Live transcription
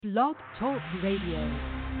Blog Talk Radio.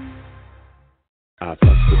 I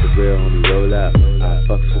fucks with the real homie, roll out. I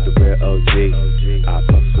fucks with the real OG. I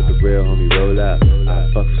fucks with the real homie, roll out. I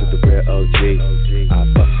fucks with the real OG. I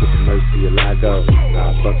fucks with the Mercy Alago.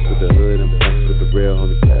 I fucks with the hood and fucks with the real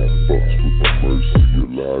homie. I fucks with the Mercy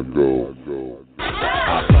Alago.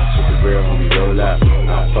 I fucks with the real homie, roll out.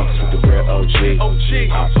 I fucks with the real OG. I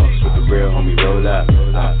fucks with the real homie, roll out.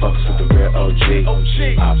 I fucks with the real OG. I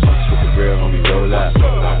fucks with the real homie, roll out.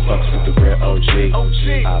 I fucks with the real OG. I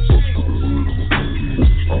fucks with the hood.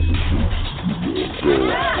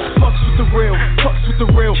 Fucks with the real, fucks with the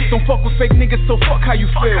real. Don't fuck with fake niggas, so fuck how you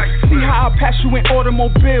feel. See how I pass you in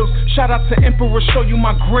automobiles. Shout out to Emperor, show you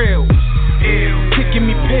my grill. Kicking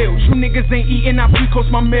me pills, you niggas ain't eating, I pre-cost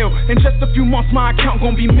my meal. In just a few months, my account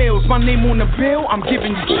gon' be mills. My name on the bill, I'm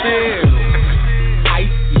giving you chill.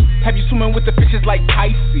 Icy, have you swimming with the fishes like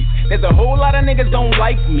Pisces? There's a whole lot of niggas don't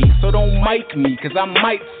like me, so don't mic me, cause I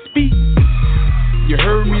might speak. You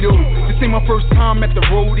heard me though, this ain't my first time at the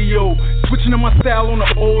rodeo. Switching up my style on the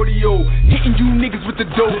audio, hitting you niggas with the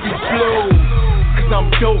dopey flow. Cause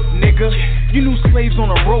I'm dope, nigga. You new slaves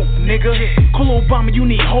on a rope, nigga. Call Obama, you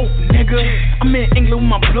need hope, nigga. I'm in England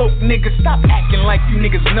with my bloke, nigga. Stop acting like you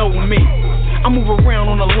niggas know me. I move around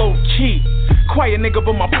on a low key. Quiet nigga,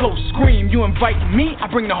 but my flow scream. You invite me, I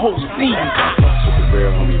bring the whole scene. I fucks with the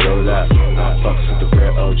real homie, roll out. I fucks with the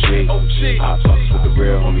real OG. I fucks with the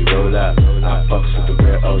real homie, roll out. I fucks with the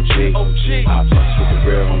real OG. I fucks with the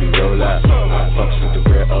real homie, roll out. I fucks with the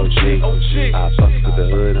real OG. I fucks with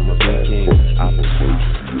the hood, I'm a big king. I'm a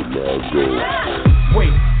Wait,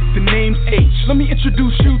 the name's H. Let me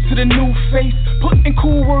introduce you to the new face. Putting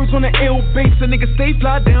cool words on the ill base. A nigga stay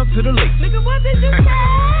fly down to the lake. Nigga, what did you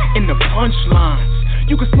say? In the punchlines,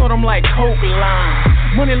 you can snort them like coke lines.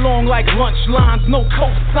 Money long like lunch lines. No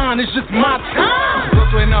cosign, it's just my time.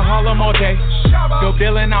 Brooklyn to Harlem all day. Go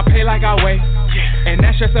dealing, I pay like I weigh. And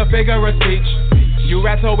that's just a figure of speech. You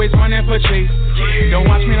rats always running for cheese. Don't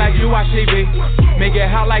watch me like you watch TV. Make it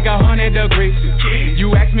hot like 100 degrees.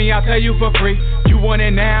 You ask me, I'll tell you for free. You want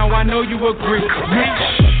it now, I know you agree. I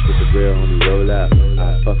fucks with the real homie, roll out. I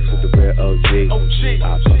fucks with the real OG. I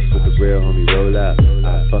fucks with the real homie, roll out. I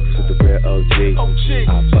fucks with the real OG. I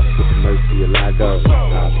fucks with the Mercy Alago. I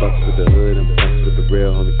fucks with the hood and fucks with the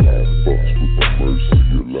real homie. I fucks with the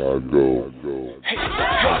Mercy Alago. I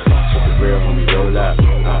fucks with the real homie, roll out. I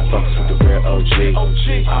fucks with the real OG. I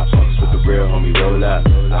fucks with the real homie, roll out. I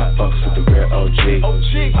fucks with the real OG. I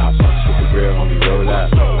fucks with the real homie, roll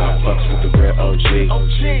out. I fucks with the real OG. I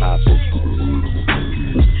fucks with the hood.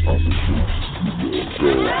 I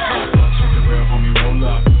fucks with the real homie, roll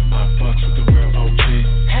up. I fucks with the real OG. I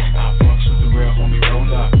fucks with the real homie,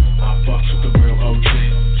 roll up. I fucks with the real OG. I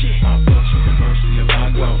fucks with the Mercy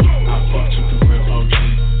Alago. I fucks with the real OG.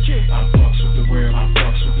 I fucks with the real. I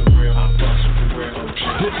fucks with the real. I fucks with the real OG.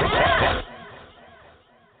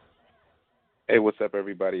 Hey, what's up,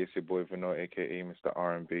 everybody? It's your boy Vino, a.k.a. Mr.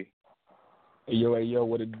 R&B. Hey, yo,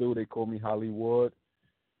 what it do? They call me Hollywood.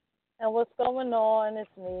 And what's going on?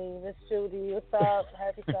 It's me, Miss Judy. What's up?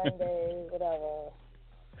 Happy Sunday, whatever.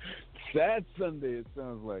 Sad Sunday, it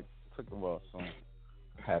sounds like. Talking about some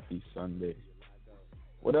happy Sunday.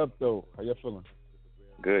 What up, though? How you feeling?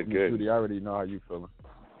 Good. Judy, I already know how you feeling.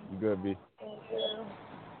 You good, B? Thank you.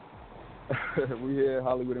 We here,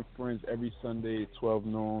 Hollywood and Friends, every Sunday, 12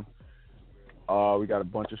 noon. We got a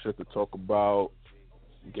bunch of shit to talk about.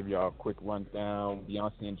 Give y'all a quick rundown.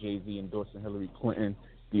 Beyonce and Jay-Z endorsing Hillary Clinton.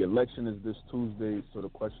 The election is this Tuesday, so the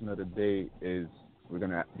question of the day is we're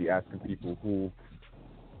going to be asking people who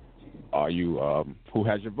has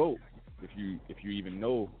your vote? If you even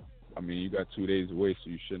know, I mean, you got 2 days away, so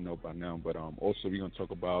you should know by now. But also we're going to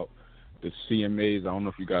talk about the CMAs. I don't know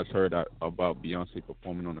if you guys heard about Beyonce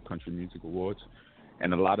performing on the Country Music Awards,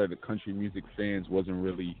 and a lot of the country music fans wasn't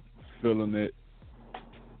really feeling it.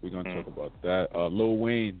 We're going to talk about that. Lil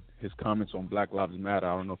Wayne, his comments on Black Lives Matter,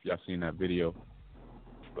 I don't know if y'all seen that video,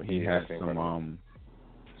 but he had some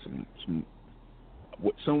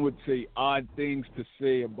what some would say odd things to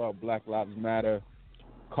say about Black Lives Matter.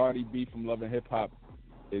 Cardi B from Love and Hip Hop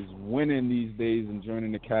is winning these days and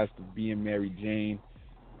joining the cast of Being Mary Jane.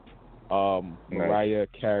 Mariah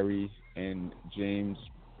Carey and James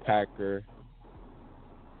Packer,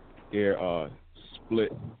 they're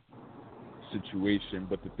split situation,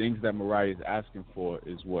 but the things that Mariah is asking for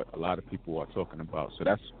is what a lot of people are talking about. So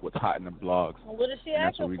that's what's hot in the blogs. Well, what is she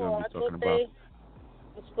asking for? I thought they were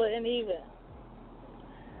splitting even.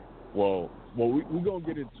 Well, we're gonna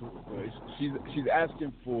get into it. But she's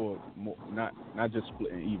asking for more, not just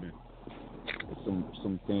splitting even.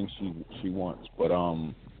 Some things she wants, but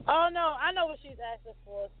Oh no, I know what she's asking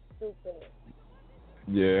for. Stupid.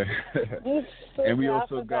 Yeah. And we I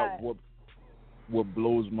also got forgot. what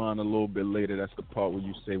blows mine a little bit later. That's the part where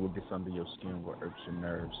you say what gets under your skin, what irks your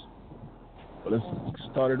nerves. But let's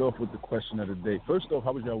start it off with the question of the day. First off,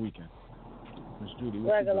 how was your weekend? Miss Judy, what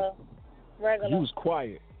you Regular. do? Regular. You was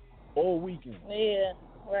quiet all weekend. Yeah,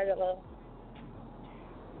 regular.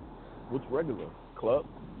 What's regular? Club?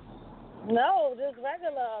 No, just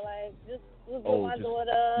regular. Like, just was with my just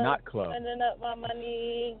daughter. not club. Spending up my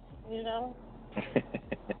money, you know.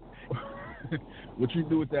 What you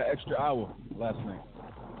do with that extra hour last night?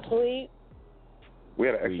 Sleep. We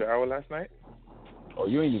had an extra hour last night? Oh,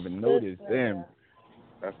 you ain't even noticed. Damn.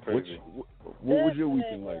 That's crazy. What was your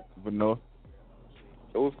weekend like, Vanilla?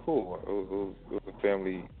 It was cool. It was a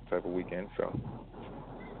family type of weekend, so.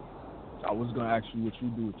 I was going to ask you what you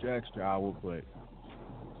do with your extra hour, but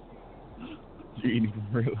you didn't even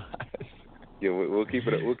realize. Yeah, we'll keep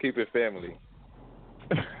it family. Keep it family.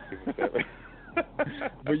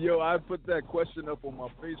 But yo, I put that question up on my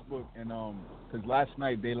Facebook, and because last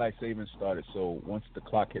night daylight savings started, so once the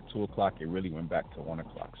clock hit 2:00, it really went back to 1:00.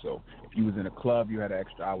 So if you was in a club, you had an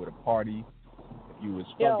extra hour to party. If you was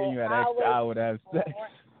fucking, you had an extra hour to have sex.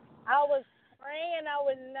 I was praying I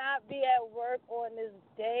would not be at work on this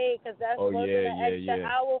day, because that's an extra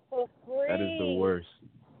hour for free. That is the worst.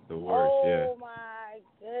 Yeah. Oh my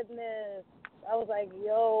goodness! I was like,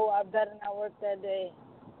 yo, I better not work that day.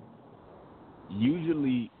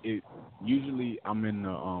 Usually I'm in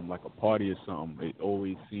like a party or something. It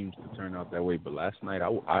always seems to turn out that way. But last night,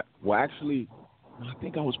 I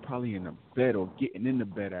think I was probably in the bed or getting in the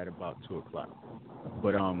bed at about 2:00.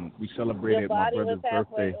 But we celebrated my brother's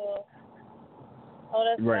birthday. Oh,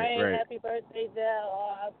 that's right. Happy birthday, Dale.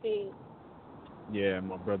 R.I.P. Yeah,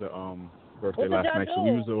 my brother birthday what last did y'all night. do? So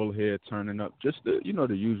we was all here turning up. Just the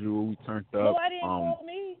usual. We turned up. Nobody didn't call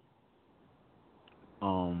me.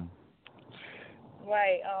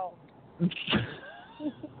 Right. Nobody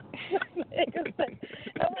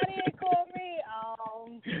ain't called me.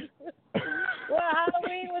 Well,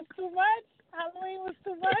 Halloween was too much.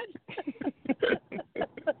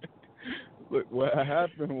 Look, what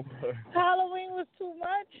happened was Halloween was too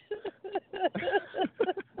much.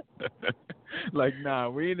 like, nah,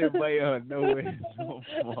 we ain't invite her nowhere so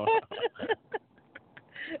far.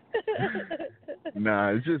 Nah,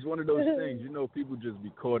 it's just one of those things. People just be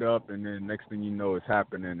caught up, and then next thing you know, it's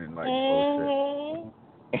happening, and like, oh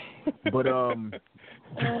shit. But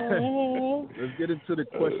let's get into the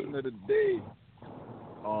question of the day,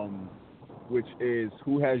 which is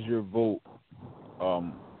who has your vote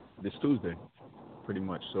this Tuesday, pretty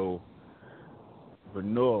much. So,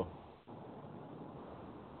 Vanilla.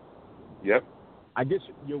 Yep. I guess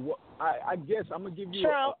I guess I'm gonna give you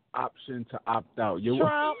an option to opt out.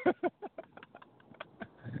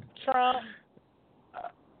 Trump.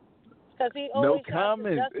 Because he always no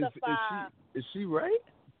comment. Justify. Is she right?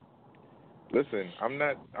 Listen, I'm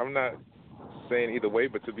not saying either way,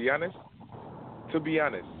 but to be honest,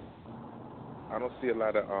 I don't see a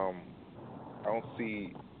lot of I don't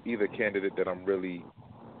see either candidate that I'm really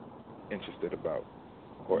interested about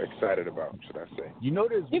or excited about, should I say. There's more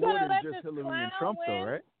than just this Hillary and Trump, though,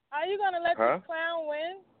 right? Are you going to let this clown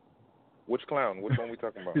win? Which clown? Which one are we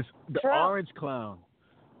talking about? The Trump. orange clown.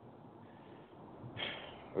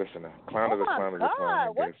 Listen, a clown is a clown is a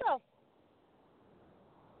clown. What's up?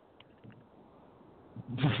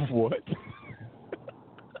 What?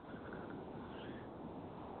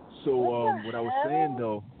 So, what I was saying,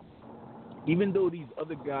 though, even though these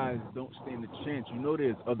other guys don't stand a chance,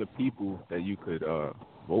 there's other people that you could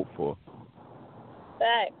vote for.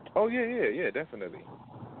 Fact. Oh, yeah, definitely.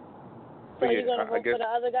 So you're going to vote for the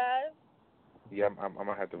other guys? Yeah, I'm going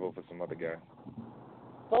to have to vote for some other guy.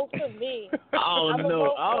 Vote for me. I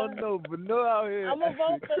don't know, but no out here. I'm going to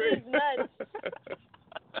vote for these nuts.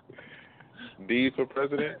 D's for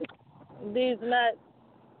president? These nuts.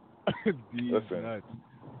 Listen. Nuts.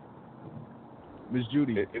 Miss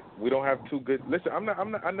Judy. We don't have two good. Listen,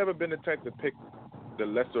 I've never been the type to pick the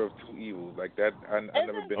lesser of two evils like that. I've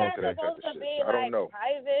never been into that type of shit. Be, I don't know.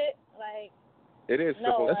 Private, it is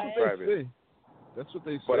supposed to be private. That's what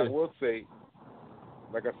they say. But I will say,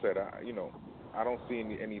 like I said, I don't see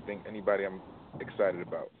anybody I'm excited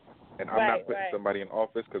about, and I'm not putting somebody in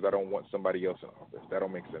office because I don't want somebody else in office. That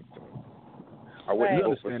don't make sense to me. I wouldn't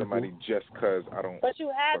vote for somebody just because I don't. But you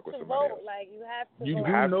have to vote. Else. You have to. You vote.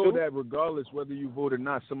 do know that regardless whether you vote or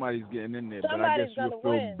not, somebody's getting in there. Somebody's but I guess you'll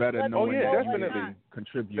feel win. better knowing that definitely. you didn't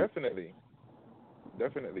contribute.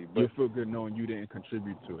 Definitely. But you'll feel good knowing you didn't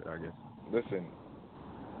contribute to it, I guess. Listen,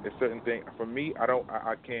 it's certain things. For me, I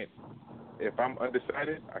can't. If I'm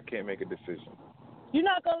undecided, I can't make a decision. You're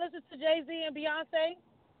not gonna listen to Jay-Z and Beyonce?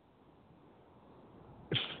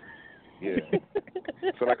 Yeah.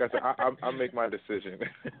 So like I said, I make my decision.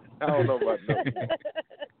 I don't know about no.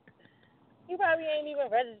 You probably ain't even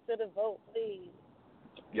registered to vote, please.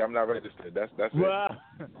 Yeah, I'm not registered. That's it.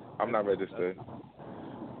 I'm not registered.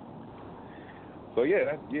 So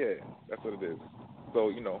that's what it is. So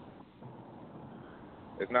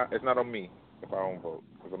it's not on me if I don't vote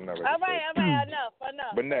because I'm not registered. All right, enough.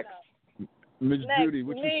 But next. Miss Judy,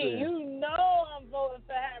 what you saying? You know I'm voting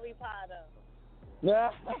for Harry Potter.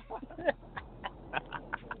 Yeah.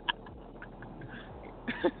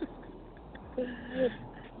 It's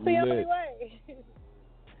the only way.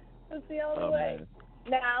 It's the only way. Man.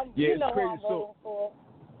 Now, you know crazy. who I'm voting for.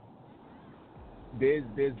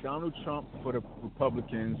 There's Donald Trump for the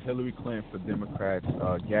Republicans, Hillary Clinton for Democrats,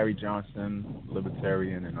 Gary Johnson,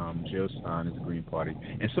 Libertarian, and Jill Stein is the Green Party,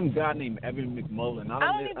 and some guy named Evan McMullen.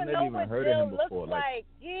 I never even heard of him before. Like,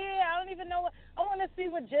 yeah, I don't even know what. I want to see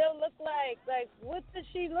what Jill look like. Like, what does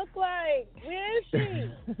she look like? Where is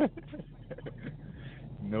she?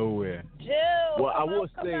 Nowhere. Jill. Well, I will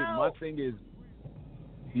say out. my thing is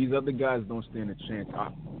these other guys don't stand a chance.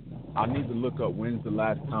 I need to look up when's the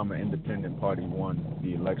last time an independent party won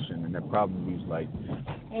the election, and that probably was like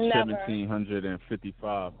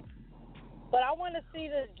 1755. But I want to see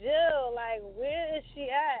this Jill. Like, where is she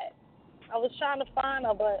at? I was trying to find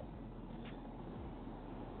her, but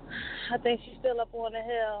I think she's still up on the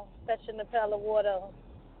hill fetching a pail of water.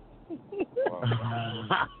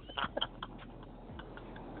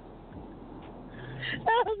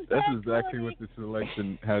 That's exactly what this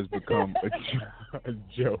election has become, a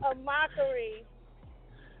joke. A mockery.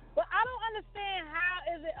 But I don't understand, how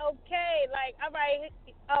is it okay? Like, all right,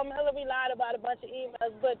 Hillary lied about a bunch of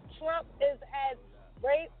emails, but Trump has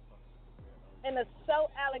rape and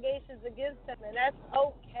assault allegations against him, and that's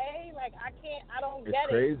okay? Like, I don't get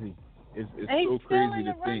it. It's crazy. It's so crazy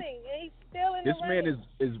to think. He's still in this the man running.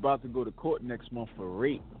 is about to go to court next month for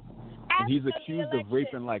rape. And he's accused of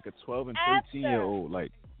raping like a 12 and 13-year-old.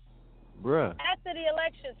 Like, bruh. After the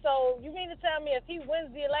election. So you mean to tell me if he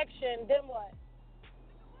wins the election, then what?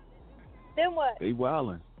 Then what? They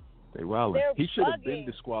wildin'. He should have been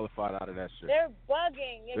disqualified out of that shit. They're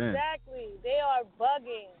bugging. Exactly. They are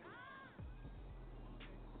bugging.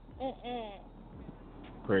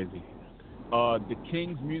 Crazy. The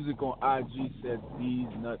King's Music on IG said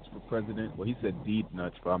D's nuts for president. Well, he said D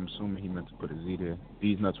nuts, but I'm assuming he meant to put a Z there.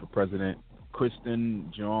 D's nuts for president.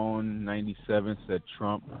 Kristen Joan 97 said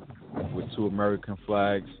Trump with 2 American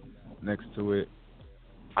flags next to it.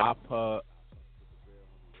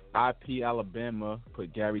 IP Alabama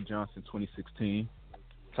put Gary Johnson 2016.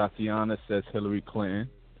 Tatiana says Hillary Clinton.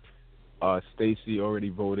 Stacy already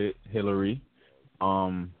voted Hillary.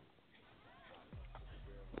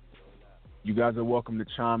 You guys are welcome to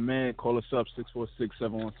chime in. Call us up,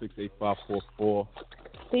 646-716-8544.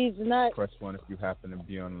 These nuts. Press 1 if you happen to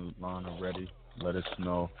be on the line already. Let us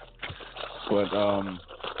know. But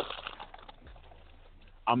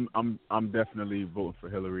I'm definitely voting for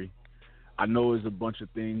Hillary. I know there's a bunch of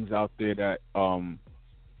things out there that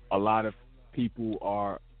a lot of people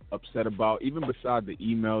are upset about, even beside the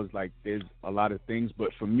emails. Like, there's a lot of things, but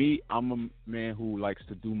for me, I'm a man who likes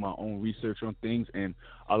to do my own research on things, and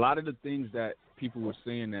a lot of the things that people were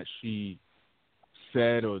saying that she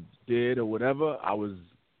said or did or whatever, I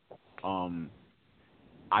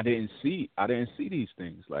didn't see these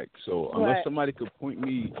things. Like, so unless somebody could point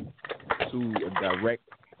me to a direct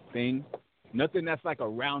thing, nothing that's like a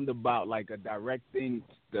roundabout, like a direct thing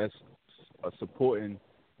that's supporting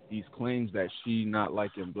these claims that she not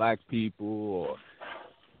liking black people or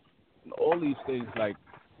all these things. Like,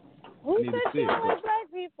 who said she don't like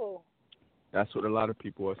black people? That's what a lot of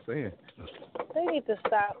people are saying. They need to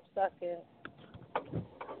stop sucking.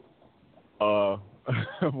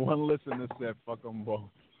 One listener said, "Fuck them both."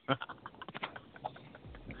 That's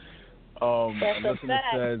a listener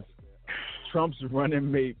says Trump's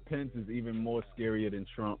running mate Pence is even more scarier than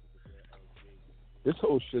Trump. This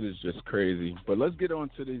whole shit is just crazy. But let's get on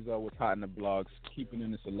to these what's hot in the blogs. Keeping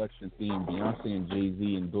in this election theme, Beyonce and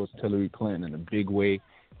Jay-Z endorsed Hillary Clinton in a big way.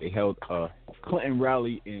 They held a Clinton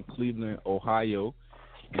rally in Cleveland, Ohio,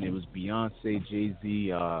 and it was Beyonce,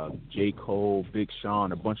 Jay-Z, J. Cole, Big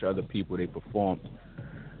Sean, a bunch of other people. They performed.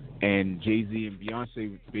 And Jay-Z and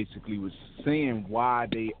Beyonce basically was saying why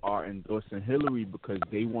they are endorsing Hillary, because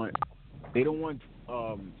they don't want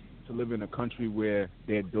to live in a country where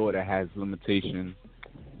their daughter has limitations.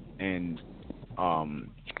 And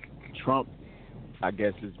Trump, I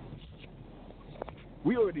guess, is...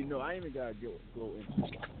 We already know. I ain't even got to go into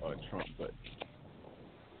Trump, but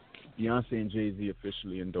Beyonce and Jay-Z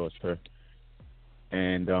officially endorsed her.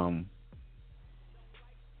 And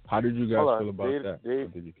how did you guys feel about that? Or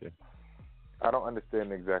did you care? I don't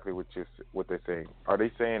understand exactly what they're saying. Are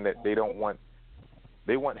they saying that they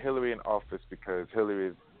want Hillary in office because Hillary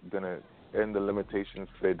is gonna end the limitations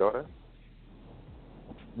for their daughter?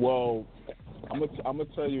 Well, I'm gonna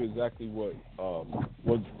tell you exactly what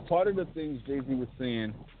part of the things Jay-Z was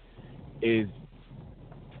saying is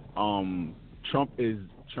Trump is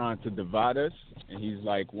trying to divide us, and he's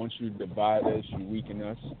like, once you divide us, you weaken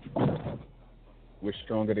us. We're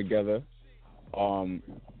stronger together.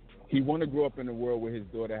 He want to grow up in a world where his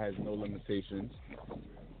daughter has no limitations.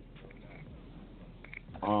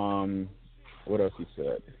 What else he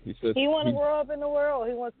said? He said he want to grow up in the world.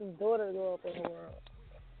 He wants his daughter to grow up in the world.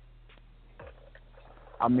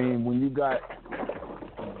 I mean, when you got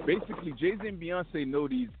basically Jay-Z and Beyonce know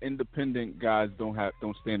these independent guys don't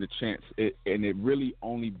stand a chance. And it really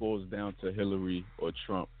only boils down to Hillary or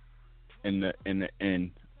Trump. In the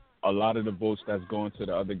end, a lot of the votes that's going to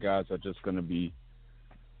the other guys are just going to be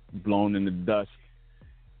blown in the dust.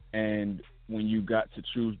 And when you got to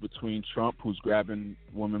choose between Trump, who's grabbing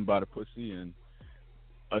women by the pussy and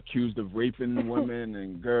accused of raping women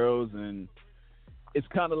and girls, and it's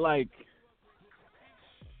kind of like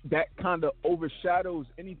that kind of overshadows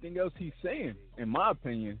anything else he's saying, in my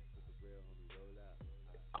opinion.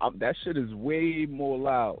 That shit is way more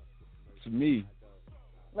loud to me.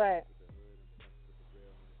 Right.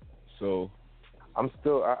 So I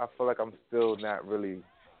feel like I'm still not really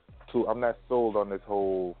I'm not sold on this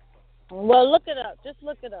whole. Well, look it up. Just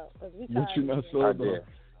look it up. Cause we what you not sold on?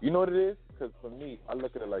 You know what it is? Because for me, I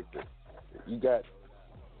look at it like this. You got,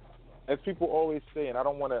 as people always say, and I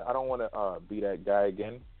don't want to be that guy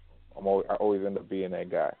again. I always end up being that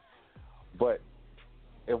guy. But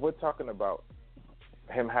if we're talking about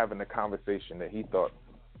him having a conversation that he thought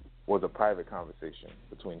was a private conversation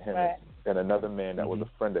between him and another man that was a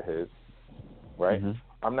friend of his, right?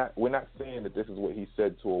 We're not saying that this is what he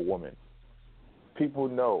said to a woman. People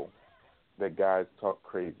know that guys talk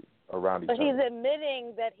crazy around each other. But he's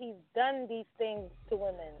admitting that he's done these things to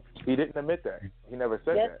women. He didn't admit that. He never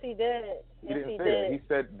said yes, that. He did. He didn't say that. He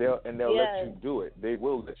said they'll let you do it. They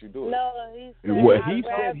will let you do it. No, he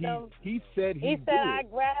said he said I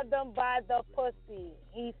grabbed them by the pussy.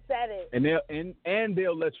 He said it. And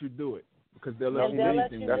they'll let you do it because they'll let you do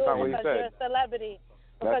anything. That's not what he said. You're a celebrity.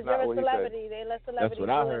 Because you're a celebrity. They let celebrities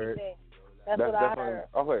do anything. That's what I heard.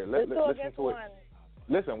 Okay, listen to it.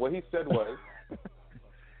 Listen, what he said was,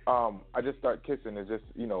 I just start kissing. It's just,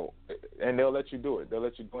 and they'll let you do it. They'll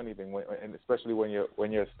let you do anything, and especially when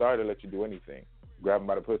you're a star, they'll let you do anything. Grab them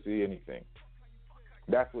by the pussy, anything.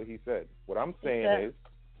 That's what he said. What I'm saying is,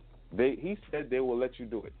 he said they will let you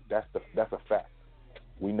do it. That's a fact.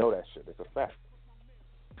 We know that shit. It's a fact.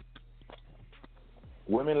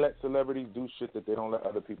 Women let celebrities do shit that they don't let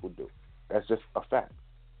other people do. That's just a fact.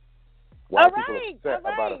 Why people upset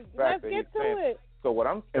about a fact that he's saying? It. So what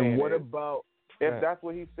I'm saying and what is, about if that's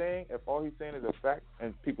what he's saying, if all he's saying is a fact,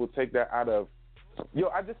 and people take that out of,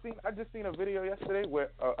 I just seen a video yesterday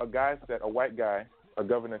where a guy said, a white guy, a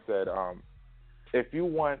governor said, if you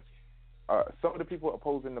want, some of the people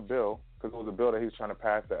opposing the bill, because it was a bill that he was trying to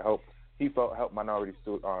pass that he felt helped minority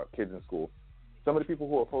kids in school. Some of the people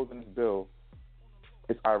who are opposing this bill,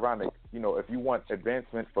 it's ironic, if you want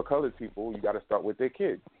advancement for colored people, you got to start with their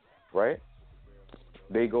kids, right?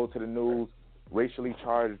 They go to the news, racially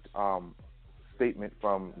charged statement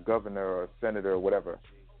from governor or senator or whatever,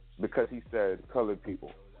 because he said colored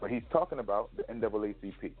people. But he's talking about the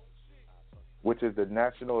NAACP, which is the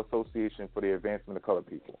National Association for the Advancement of Colored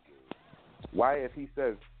People. Why, if he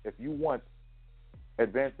says, if you want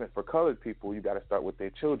advancement for colored people, you got to start with their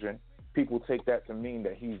children, people take that to mean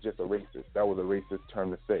that he's just a racist. That was a racist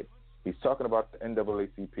term to say. He's talking about the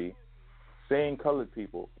NAACP, saying colored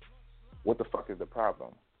people. What the fuck is the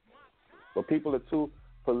problem? But people are too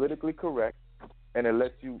politically correct, and it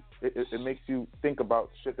lets you, it makes you think about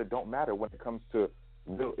shit that don't matter when it comes to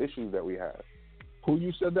real issues that we have. Who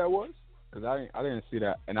you said that was? Because I didn't see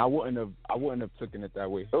that, and I wouldn't have taken it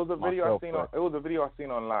that way. It was a video I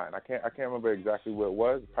seen online. I can't remember exactly where it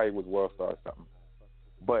was. It probably was World Star or something.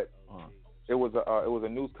 But it was a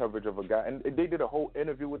news coverage of a guy, and they did a whole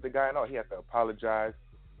interview with the guy, and all. He had to apologize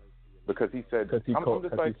because he said he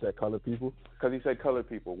said colored people. Because he said colored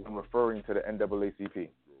people when referring to the NAACP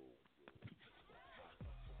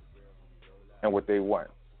and what they want.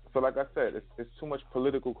 So, like I said, it's too much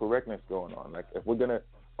political correctness going on. Like, if we're gonna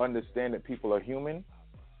understand that people are human,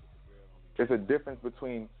 there's a difference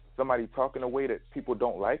between somebody talking a way that people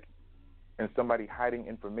don't like and somebody hiding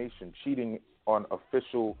information, cheating on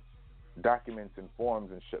official documents and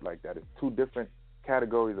forms and shit like that. It's two different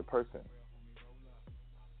categories of person.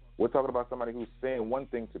 We're talking about somebody who's saying one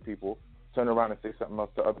thing to people, turn around and say something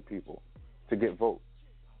else to other people. to get votes.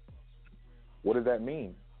 What does that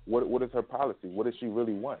mean? What is her policy? What does she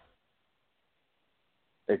really want?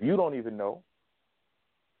 If you don't even know,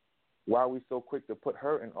 why are we so quick to put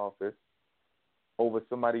her in office over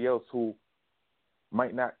somebody else who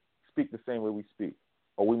might not speak the same way we speak,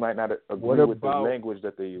 or we might not agree with the language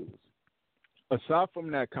that they use? Aside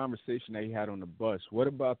from that conversation that he had on the bus, what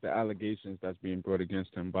about the allegations that's being brought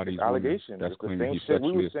against him by these allegations? That's it's the claiming same he shit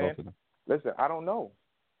we were sexually assaulted them? Listen, I don't know.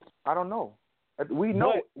 We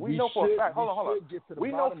know for a fact. Hold on.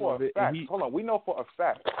 We know for a fact. Hold on. We know for a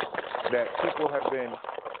fact that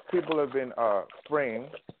people have been framed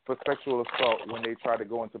for sexual assault when they try to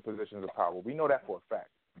go into positions of power. We know that for a fact.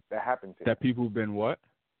 That happened to that people have been what?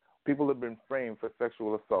 People have been framed for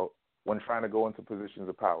sexual assault when trying to go into positions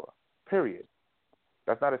of power. Period.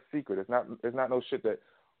 That's not a secret. It's not no shit that,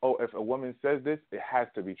 oh, if a woman says this, it has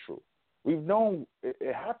to be true. We've known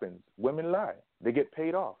it happens. Women lie. They get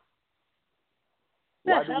paid off.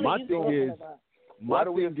 Why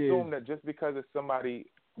do we assume that just because it's somebody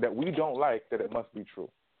that we don't like that it must be true?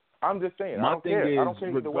 I'm just saying. I don't care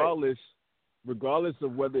regardless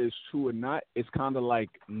of whether it's true or not, it's kind of like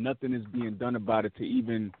nothing is being done about it to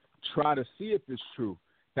even try to see if it's true.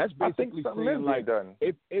 That's basically saying like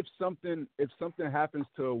if something happens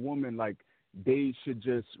to a woman, like they should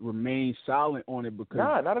just remain silent on it because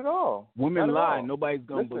not at all. Women lie. Nobody's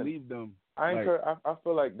gonna believe them. I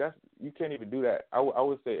feel like you can't even do that. I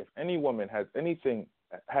would say if any woman had anything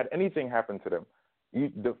happen to them,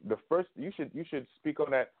 you should speak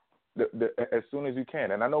on that as soon as you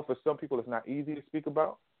can. And I know for some people it's not easy to speak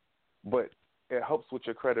about, but it helps with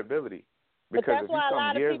your credibility. Because but that's why a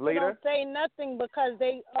lot of people later, don't say nothing because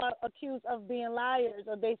they are accused of being liars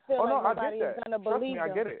or they feel like nobody is going to believe them.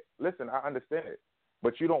 I get it. Listen, I understand it.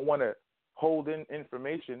 But you don't want to hold in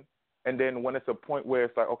information and then when it's a point where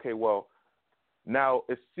it's like, okay, well, now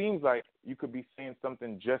it seems like you could be saying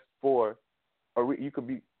something just for, or you could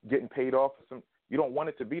be getting paid off for some. You don't want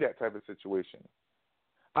it to be that type of situation.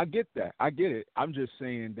 I get that. I get it. I'm just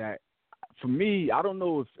saying that for me, I don't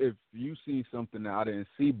know if you see something that I didn't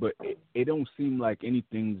see, but it don't seem like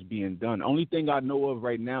anything's being done. Only thing I know of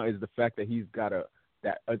right now is the fact that he's got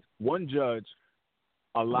one judge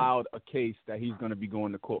allowed a case that he's going to be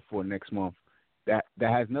going to court for next month. That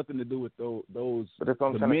has nothing to do with those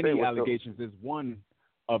the many allegations. There's one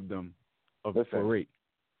of them for rape.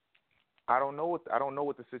 I don't know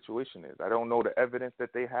what the situation is. I don't know the evidence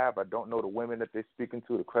that they have. I don't know the women that they're speaking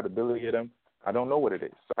to, the credibility of them. I don't know what it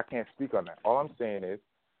is, so I can't speak on that. All I'm saying is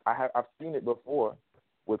I've seen it before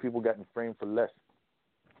where people gotten framed for less.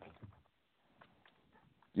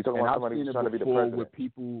 You talking about somebody who's trying to be the president? Where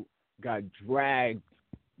people got dragged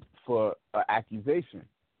for an accusation.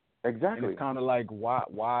 Exactly. And it's kind of like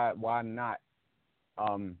why not?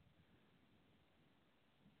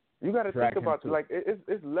 You got to think about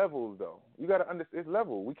it's levels though. You got to understand it's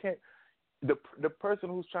level. We can't the person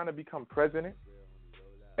who's trying to become president.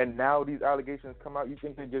 And now these allegations come out, you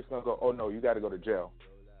think they're just going to go, oh, no, you got to go to jail.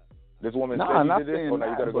 This woman said you did this, oh, no,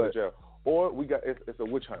 you got to go to jail. Or it's a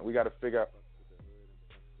witch hunt. We got to figure out,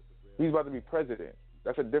 he's about to be president.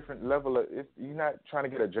 That's a different level. You're not trying to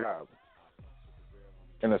get a job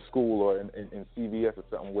in a school or in CVS or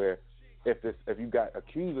something where if you got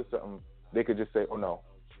accused of something, they could just say, oh, no.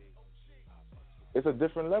 It's a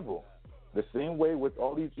different level. The same way with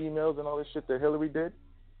all these emails and all this shit that Hillary did,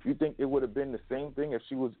 you think it would have been the same thing if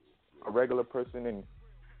she was a regular person in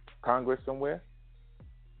Congress somewhere?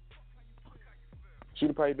 She'd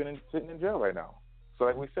have probably been sitting in jail right now. So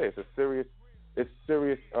like we say, it's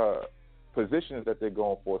serious positions that they're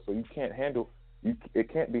going for. So you can't handle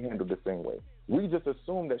it can't be handled the same way. We just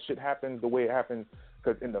assume that shit happens the way it happens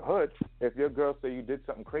because in the hood, if your girl say you did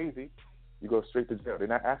something crazy, you go straight to jail. They're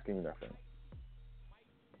not asking you nothing.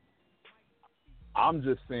 I'm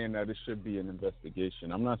just saying that it should be an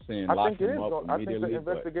investigation. I'm not saying lock him up immediately. I think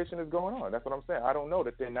the investigation is going on. That's what I'm saying. I don't know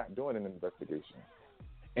that they're not doing an investigation.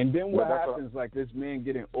 And then what happens, like this man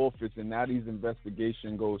get in office, and now these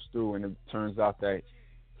investigation goes through, and it turns out that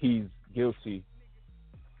he's guilty.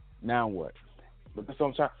 Now what? But that's what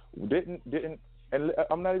I'm trying. And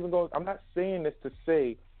I'm not saying this to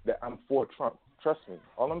say that I'm for Trump. Trust me.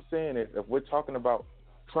 All I'm saying is if we're talking about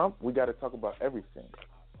Trump, we got to talk about everything.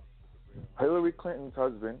 Hillary Clinton's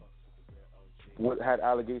husband had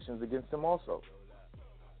allegations against him also.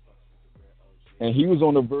 And he was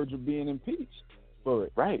on the verge of being impeached for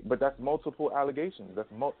it. Right, but that's multiple allegations.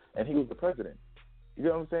 And he was the president. You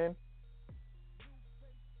get what I'm saying?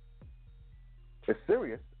 It's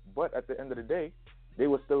serious, but at the end of the day, they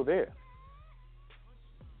were still there.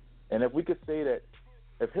 And if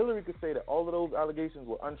Hillary could say that all of those allegations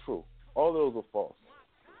were untrue, all of those were false,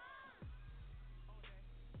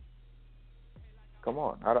 come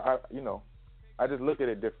on. I I just look at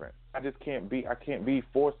it different. I can't be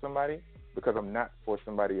for somebody because I'm not for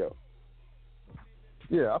somebody else.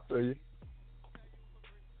 Yeah, I feel you.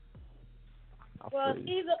 Well, it's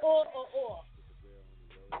either or.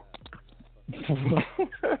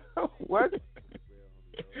 What?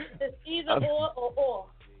 It's either or.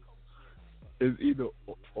 It's either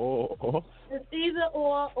or. It's either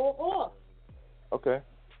or. Okay.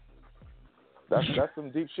 That's some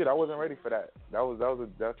deep shit. I wasn't ready for that.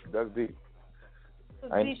 That's deep.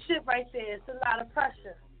 Some deep shit right there. It's a lot of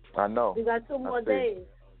pressure. I know. We got 2 more days.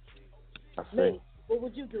 I see. Me, what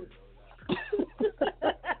would you do?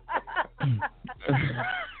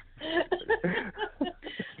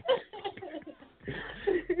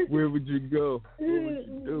 Where would you go? What would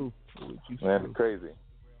you do? What would you Man, do? it's crazy.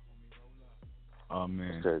 Oh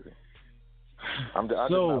man, it's crazy. I'm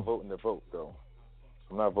just not voting to vote though.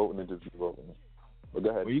 I'm not voting to just be voting. But go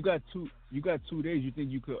ahead. Well, you got 2 days. You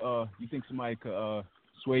think you could? You think somebody could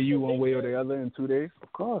sway you one way or the other in 2 days?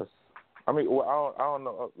 Of course. I mean, well, I don't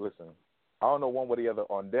know. Listen, I don't know one way or the other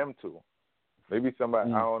on them two. Maybe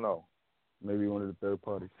somebody. I don't know. Maybe one of the third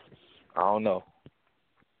parties. I don't know.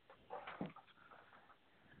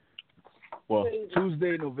 Well,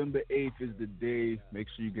 Tuesday, November 8th is the day. Make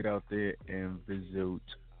sure you get out there and visit.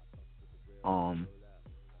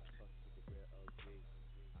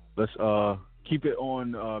 Let's keep it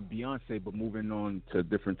on Beyonce, but moving on to a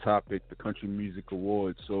different topic, the Country Music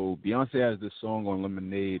Awards. So Beyonce has this song on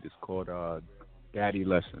Lemonade. It's called Daddy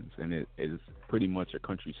Lessons, and it is pretty much a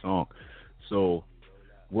country song. So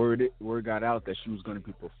word got out that she was going to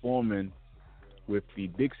be performing with the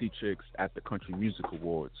Dixie Chicks at the Country Music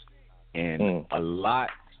Awards. And a lot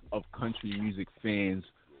of country music fans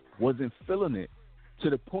wasn't feeling it, to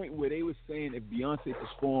the point where they were saying if Beyonce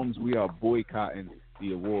performs, we are boycotting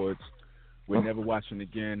the awards. We're never watching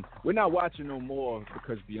again. We're not watching no more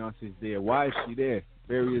because Beyonce's there. Why is she there?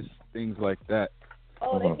 Various things like that.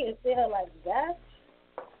 Oh, they can't say her like that?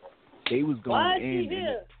 They was going Why is in. she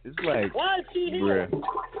here? It's like, why is she here?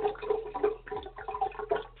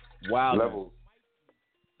 Wow. Level.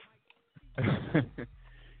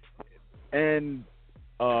 And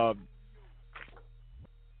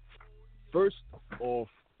first off,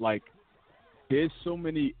 like, there's so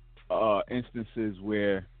many instances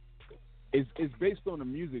where it's based on the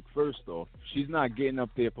music. First off, she's not getting up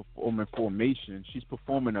there performing Formation. She's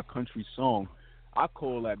performing a country song. I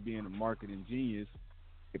call that being a marketing genius.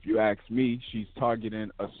 If you ask me, she's targeting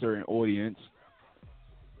a certain audience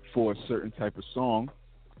for a certain type of song,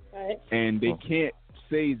 right. And they can't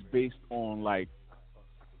say it's based on like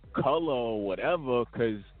color or whatever,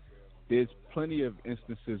 because there's plenty of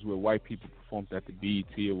instances where white people performed at the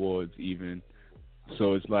BET Awards even.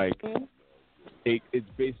 So it's like it's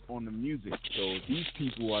based on the music. So these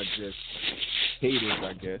people are just haters,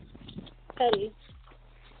 I guess. Petty.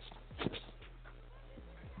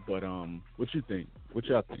 But what you think? What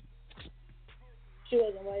y'all think? She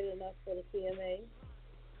wasn't white enough for the CMA.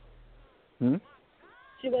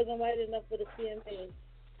 She wasn't white enough for the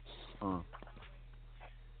CMA.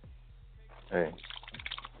 Hey.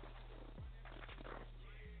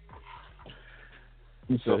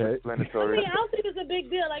 Self-explanatory. I mean, I don't think it's a big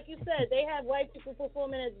deal. Like you said, they have white people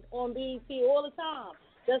performing on BET all the time.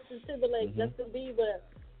 Justin Timberlake, Justin Bieber.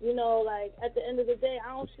 You know, like, at the end of the day, I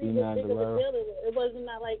don't see what big of a deal it wasn't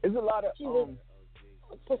not like it's a lot of, she was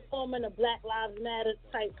performing a Black Lives Matter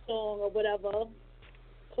type song or whatever.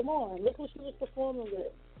 Come on, look what she was performing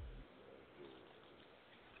with.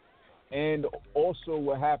 And also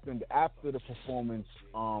what happened after the performance,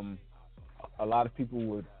 a lot of people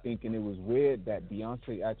were thinking it was weird that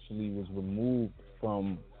Beyonce actually was removed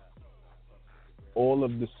from all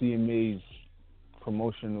of the CMA's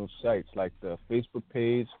promotional sites, like the Facebook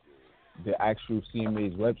page, the actual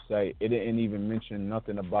CMA's website. It didn't even mention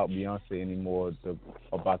nothing about Beyonce anymore,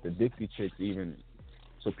 about the Dixie Chicks even.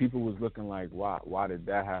 So people was looking like, why did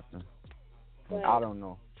that happen? Right. I don't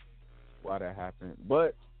know why that happened.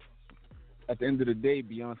 But at the end of the day,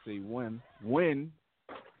 Beyonce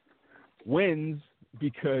wins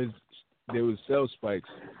because there was sales spikes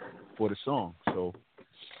for the song. So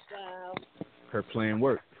her plan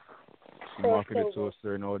worked. She marketed to a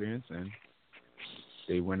certain audience, and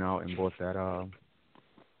they went out and bought that song.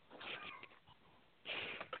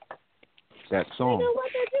 You know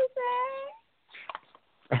what did you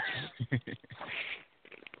say?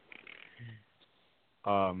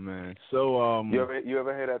 Oh man. So you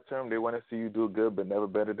ever hear that term? They want to see you do good, but never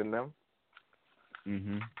better than them.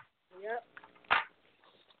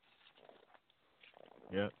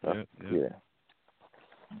 Yep. Yeah.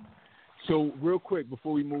 So real quick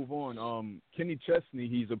before we move on, Kenny Chesney,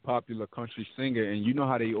 he's a popular country singer, and you know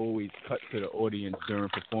how they always cut to the audience during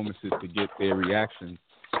performances to get their reactions.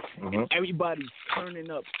 And everybody's turning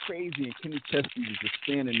up crazy, and Kenny Chesney was just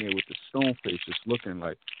standing there with the stone face, just looking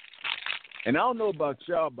like. And I don't know about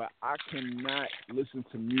y'all, but I cannot listen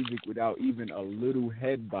to music without even a little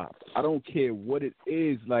head bop. I don't care what it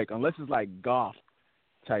is, like unless it's like goth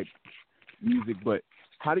type music. But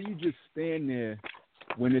how do you just stand there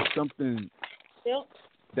when it's something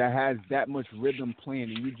that has that much rhythm playing,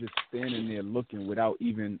 and you just standing there looking without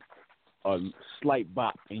even a slight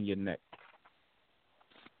bop in your neck?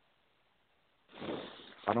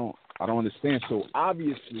 I don't understand. So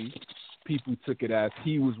obviously, people took it as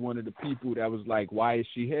he was one of the people that was like, "Why is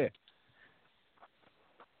she here?"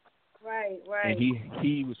 Right. And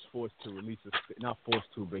he was forced to release not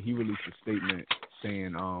forced to, but he released a statement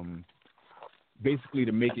saying, basically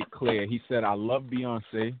to make it clear, he said, "I love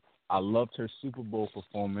Beyonce. I loved her Super Bowl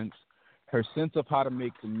performance. Her sense of how to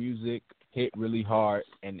make the music hit really hard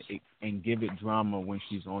and give it drama when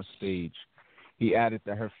she's on stage." He added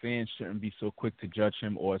that her fans shouldn't be so quick to judge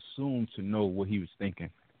him or assume to know what he was thinking.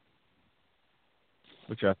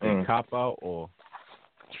 What y'all think? Cop out or?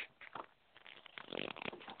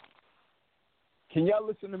 Can y'all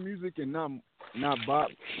listen to music and not bop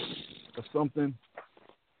or something?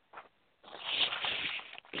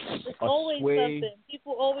 It's always something.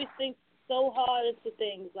 People always think so hard into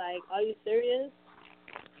things. Like, are you serious?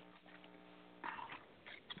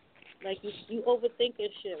 Like, you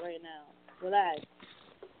overthinking shit right now. Relax.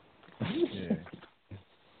 Yeah.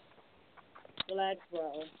 Relax,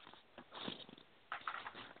 bro.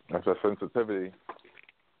 That's a sensitivity.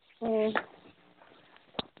 I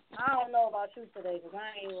don't know about you today, because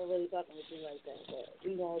I ain't even really talking with you like that. But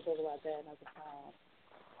we gonna talk about that another time.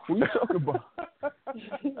 What are you talking about?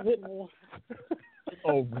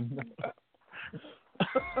 Oh,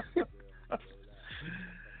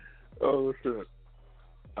 oh, shit.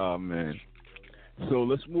 Oh, man. So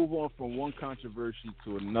let's move on from one controversy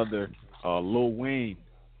to another. Lil Wayne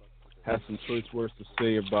has some choice words to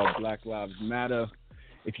say about Black Lives Matter.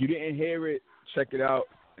 If you didn't hear it, check it out,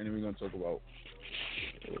 and then we're going to talk about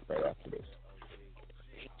it right after this.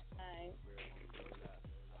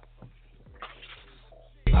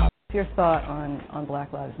 What's your thought on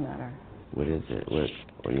Black Lives Matter? What is it? What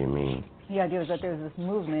do you mean? The idea is that there's this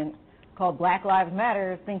movement called Black Lives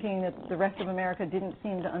Matter, thinking that the rest of America didn't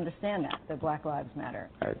seem to understand that Black Lives Matter.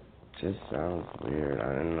 It just sounds weird. I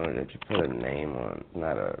didn't know that you put a name on. It's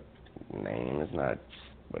not a name. It's not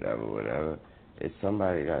whatever. It's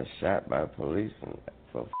somebody got shot by police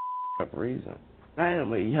for a up reason. I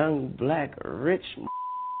am a young, black, rich.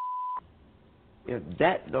 If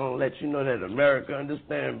that don't let you know that America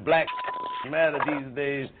understands Black Matter these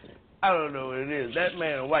days, I don't know what it is. That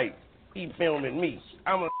man white, he filming me.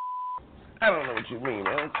 I don't know what you mean,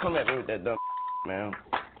 man. Don't come at me with that dumb man.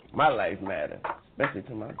 My life matters, especially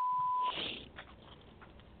to my.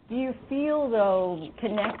 Do you feel, though,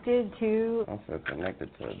 connected to? I feel connected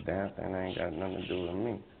to a damn thing that ain't got nothing to do with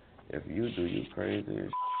me. If you do, you crazy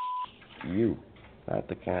as you, not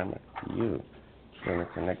the camera, you. Feeling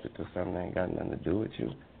connected to something that ain't got nothing to do with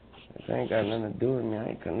you. If it ain't got nothing to do with me, I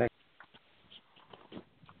ain't connected.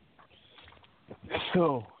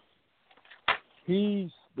 So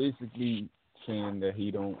he's basically saying that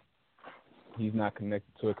he's not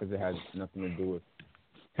connected to it because it has nothing to do with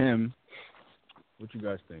him. What you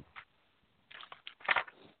guys think?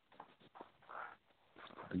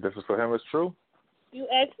 This is for him. It's true. You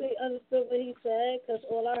actually understood what he said, because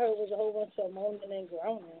all I heard was a whole bunch of moaning and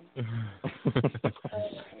groaning.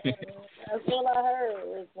 That's all I heard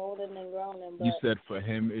was moaning and groaning. But you said for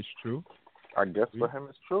him it's true? I guess for him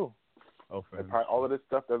it's true. Oh, for him. All of this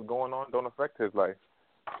stuff that's going on don't affect his life.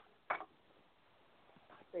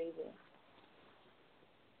 Crazy.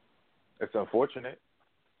 It's unfortunate.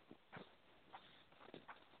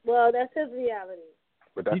 Well, that's his reality.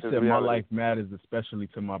 But that's he his said reality. my life matters, especially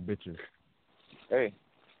to my bitches. Hey.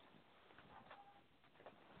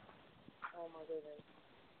 Oh, my goodness.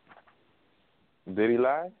 Did he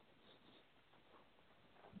lie?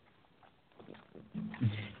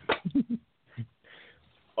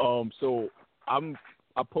 So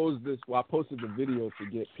I posted the video to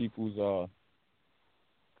get people's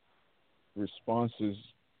responses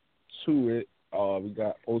to it. We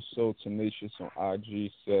got Also Tenacious on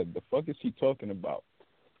IG said, "The fuck is he talking about?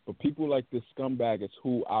 But people like this scumbag is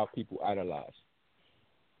who our people idolize."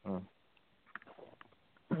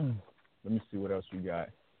 Let me see what else we got.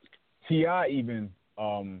 T.I. even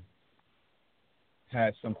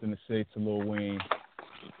had something to say to Lil Wayne,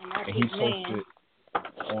 and he posted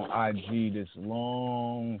on IG this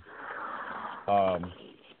long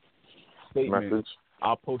statement. Message.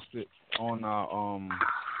 I'll post it on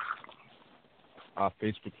our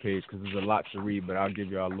Facebook page because there's a lot to read, but I'll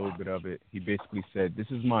give you a little bit of it. He basically said, "This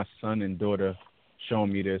is my son and daughter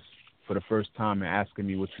showing me this for the first time and asking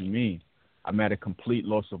me what you mean. I'm at a complete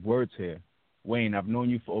loss of words here. Wayne, I've known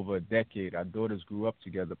you for over a decade. Our daughters grew up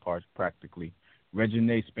together practically.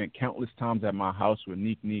 Reginae spent countless times at my house with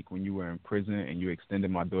Neek when you were in prison, and you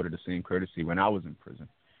extended my daughter the same courtesy when I was in prison."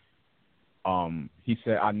 He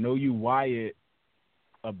said, "I know you wired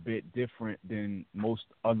a bit different than most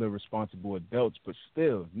other responsible adults, but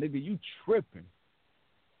still, nigga, you tripping.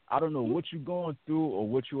 I don't know what you're going through or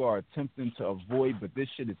what you are attempting to avoid, but this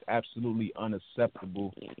shit is absolutely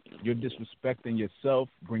unacceptable. You're disrespecting yourself,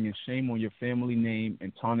 bringing shame on your family name,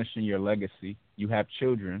 and tarnishing your legacy. You have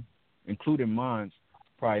children, including mine,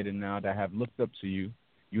 prior to now, that have looked up to you.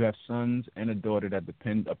 You have sons and a daughter that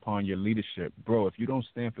depend upon your leadership. Bro, if you don't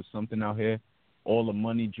stand for something out here, all the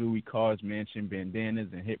money, jewelry, cars, mansion,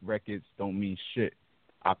 bandanas, and hit records don't mean shit.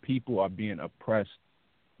 Our people are being oppressed.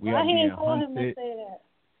 We are being hunted,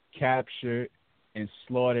 captured, and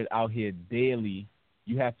slaughtered out here daily.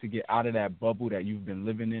 You have to get out of that bubble that you've been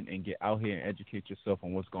living in and get out here and educate yourself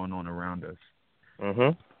on what's going on around us."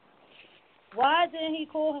 Why didn't he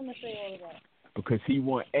call him and say all of that? Because he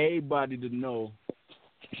want everybody to know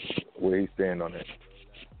where he stand on it.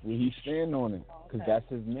 Where he stand on it. Because that's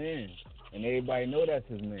his man. And everybody know that's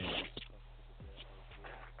his man.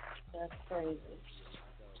 That's crazy.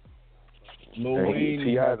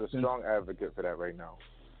 He has a strong advocate for that right now.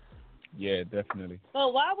 Yeah, definitely.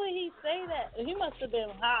 But why would he say that? He must have been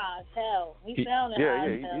high as hell. He sounded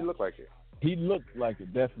high as hell. He looked like it. He looked like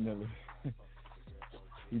it, definitely.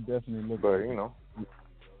 He definitely looked like it. But, you know.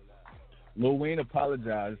 Lil Wayne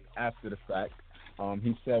apologized after the fact.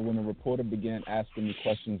 He said, "When a reporter began asking me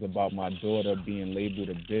questions about my daughter being labeled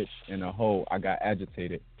a bitch and a hoe, I got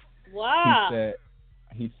agitated." Wow.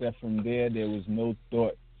 He said from there was no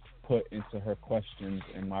thought put into her questions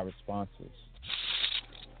and my responses.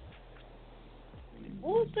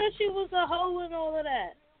 Who said she was a hoe and all of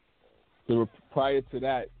that? Prior to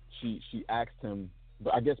that, she asked him,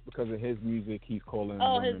 but I guess because of his music, he's calling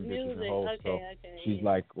women bitches and hoes. Okay, she's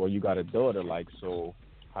like, "Well, you got a daughter, like, so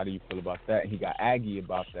how do you feel about that?" And he got aggy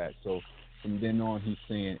about that. So from then on, he's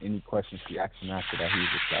saying any questions she asked him after that, he was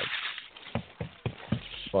just like,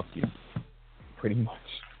 "Fuck you," pretty much.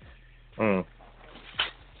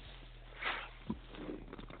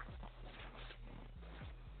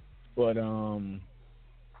 But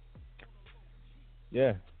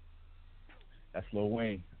yeah, that's Lil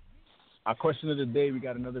Wayne. Our question of the day, we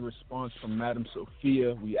got another response from Madam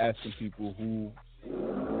Sophia. We asking people who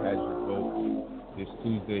has your vote this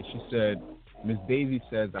Tuesday. She said, Miss Daisy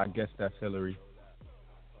says, "I guess that's Hillary."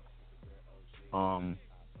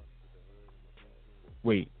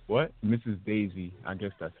 Wait, what? Mrs. Daisy, I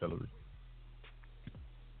guess that's Hillary.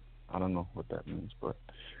 I don't know what that means, but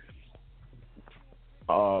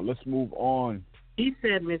let's move on. He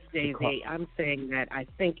said Miss Daisy. I'm saying that I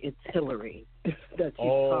think it's Hillary that she's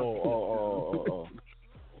talking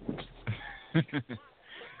to.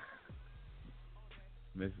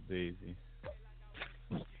 Miss Daisy.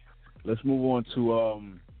 Let's move on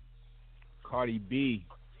to Cardi B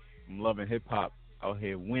from Love and Hip Hop, out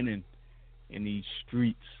here winning in these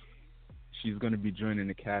streets. She's gonna be joining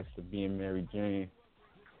the cast of Being Mary Jane.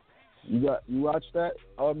 You watched that,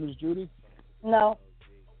 Miss Judy? No.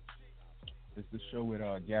 It's the show with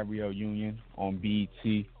Gabrielle Union on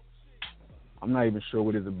BET. I'm not even sure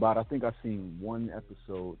what it's about. I think I've seen one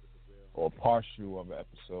episode or partial of an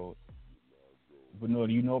episode. But no,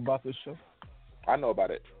 do you know about this show? I know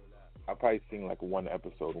about it. I've probably seen like one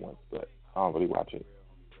episode once, but I don't really watch it.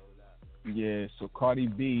 Yeah, so Cardi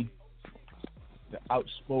B, the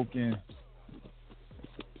outspoken,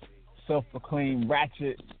 self-proclaimed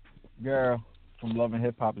ratchet girl from Love and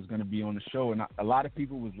Hip Hop, is going to be on the show. And a lot of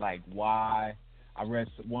people was like, why? I read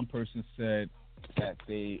one person said that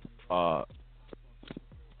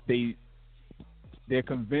they're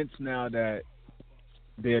convinced now that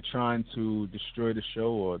they're trying to destroy the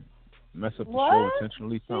show or mess up the show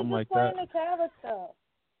intentionally, something like that. She's just playing a character.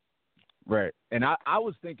 Right. And I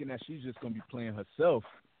was thinking that she's just going to be playing herself,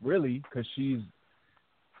 really, because she's,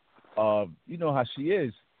 you know how she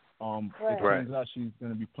is. It turns out she's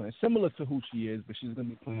going to be playing similar to who she is, but she's going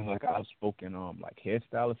to be playing like an outspoken, like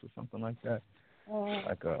hairstylist or something like that.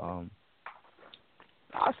 Like a,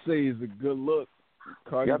 I say it's a good look.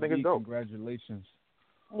 Cardi B, it's dope. Congratulations.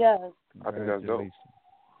 Yes. I think that's dope.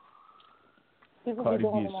 Cardi B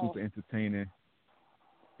is super entertaining.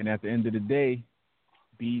 And at the end of the day,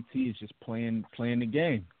 BET is just playing the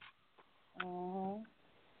game.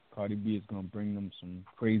 Cardi B is gonna bring them some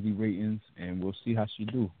crazy ratings, and we'll see how she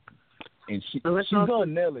do. And she's gonna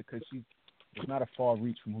nail it because it's not a far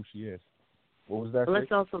reach from who she is. What was that?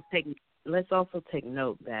 Let's also take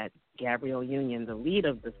note that Gabrielle Union, the lead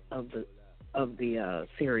of the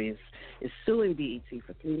series, is suing BET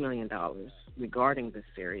for $3 million regarding this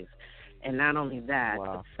series. And not only that,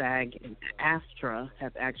 but SAG and AFTRA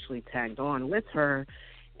have actually tagged on with her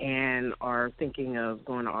and are thinking of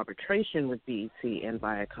going to arbitration with BET and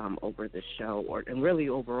Viacom over the show, and really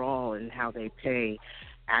overall in how they pay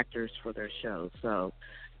actors for their shows. So,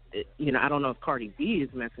 I don't know if Cardi B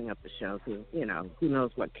is messing up the show, because, who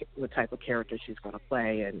knows what type of character she's going to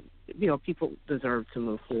play. And, people deserve to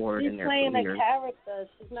move forward in their careers. She's playing a character.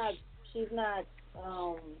 She's not.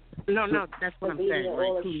 No, that's what I'm saying.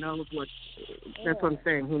 Like, who knows what? That's what I'm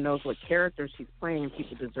saying. Who knows what character she's playing? And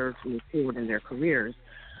people deserve to move forward in their careers.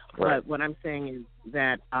 Right. But what I'm saying is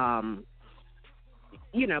that, but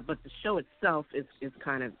the show itself is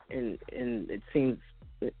kind of it seems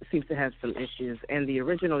to have some issues. And the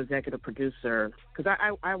original executive producer, because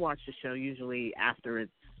I watch the show usually after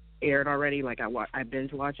it's aired already. Like I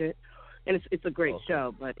binge watch it, and it's a great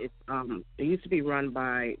show. But it used to be run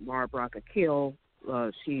by Barbara Akil.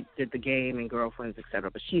 She did The Game and Girlfriends,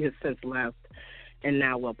 etc. But she has since left, and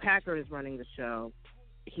now Will Packer is running the show.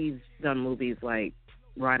 He's done movies like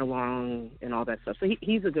Ride Along and all that stuff. So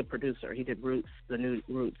he's a good producer. He did Roots, the new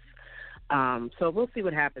Roots. So we'll see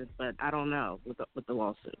what happens, but I don't know with the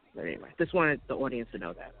lawsuit. But anyway, just wanted the audience to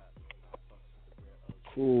know that.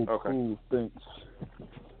 Cool, thanks.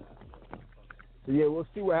 So yeah, we'll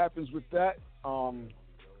see what happens with that. I'm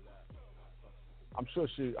sure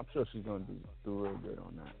she's gonna do real good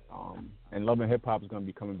on that. And Love and Hip Hop is gonna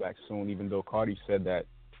be coming back soon, even though Cardi said that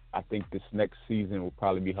I think this next season will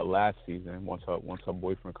probably be her last season. Once her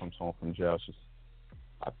boyfriend comes home from jail,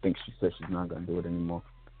 I think she said she's not gonna do it anymore.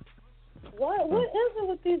 What is it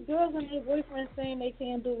with these girls and their boyfriends saying they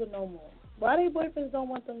can't do it no more? Why their boyfriends don't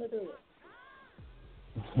want them to do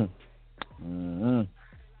it? Mm-hmm.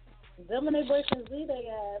 Them and their boyfriends leave their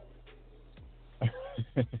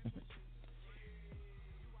ass.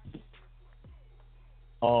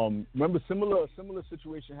 Remember similar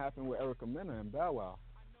situation happened with Erica Mena and Bow Wow.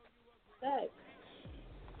 Thanks.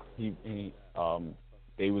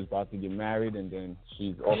 They was about to get married, and then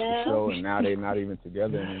she's off the show, and now they're not even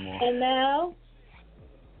together anymore. And now?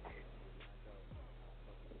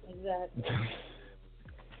 Exactly.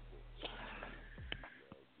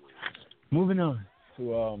 Moving on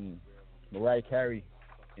to Mariah Carey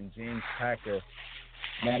and James Packer.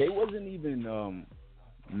 Now, they wasn't even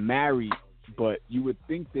married, but you would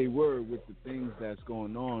think they were with the things that's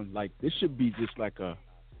going on. Like, this should be just like a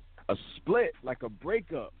split, like a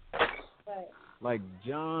breakup. Right. Like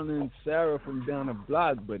John and Sarah from down the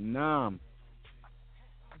block, but nah.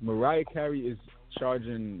 Mariah Carey is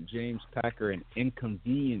charging James Packer an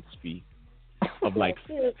inconvenience fee of like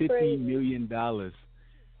 $50 million.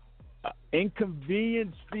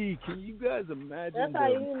 Inconvenience fee. Can you guys imagine? That's how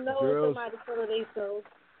you know somebody's full of themselves.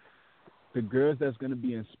 The girls that's going to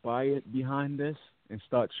be inspired behind this and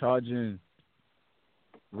start charging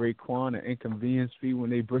Raekwon an inconvenience fee when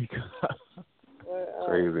they break up.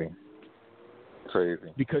 Crazy.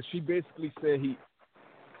 Because she basically said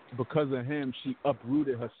because of him, she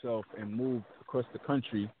uprooted herself and moved across the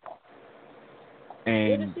country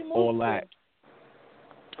and all that.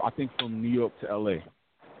 I think from New York to LA.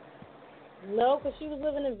 No, because she was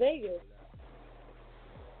living in Vegas.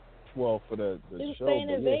 Well, for the she was show, staying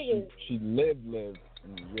in Vegas. She lived in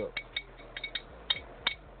New York.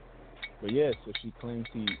 But yeah, so she claims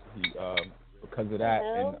he because of that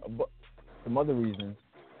and some other reasons.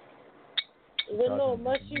 Well, no,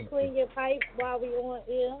 must you clean your pipe while we on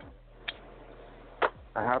air?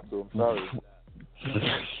 I have to. I'm sorry.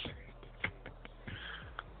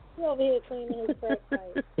 He's over here cleaning his crack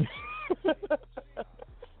pipe.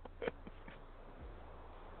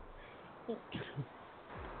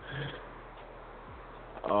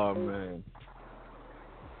 Oh man.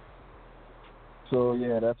 So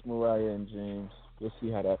yeah, that's Mariah and James. We'll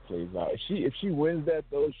see how that plays out. If she wins that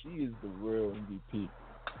though, she is the real MVP.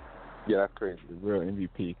 Yeah, that's crazy. The real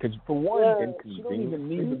MVP. Because for one, she don't even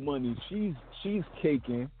need the money. She's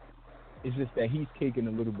caking. It's just that he's caking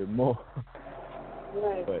a little bit more.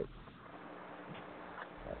 Right. But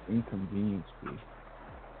inconvenience fee.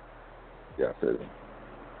 Yeah, certainly.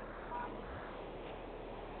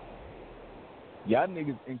 Y'all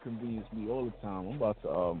niggas inconvenience me all the time. I'm about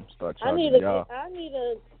to start charging y'all. I need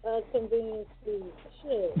a convenience fee.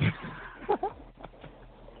 Shit.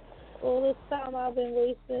 All this time I've been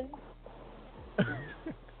wasting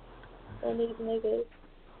on these niggas.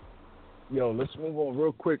 Yo, let's move on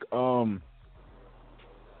real quick.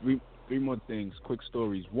 Three more things, quick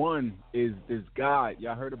stories. One is this guy,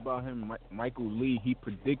 y'all heard about him, Michael Lee. He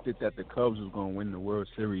predicted that the Cubs was going to win the World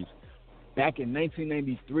Series. Back in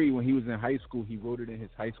 1993, when he was in high school, he wrote it in his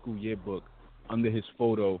high school yearbook under his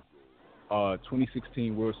photo,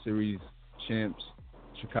 2016 World Series champs,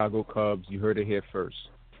 Chicago Cubs. You heard it here first.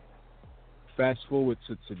 Fast forward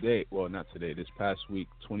to today, well, not today, this past week,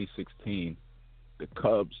 2016, the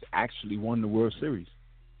Cubs actually won the World Series.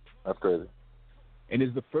 That's crazy. And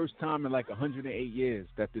it's the first time in like 108 years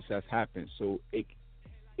that this has happened. So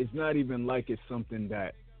it's not even like it's something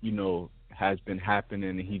that, you know, has been happening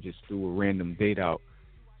and he just threw a random date out.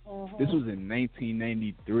 This was in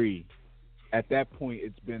 1993. At that point,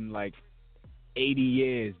 it's been like 80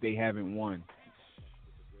 years they haven't won.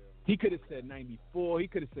 He could have said 94. He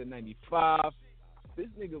could have said 95. This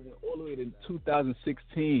nigga went all the way to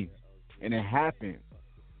 2016, and it happened.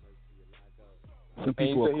 Some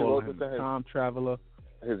people are calling him a time traveler.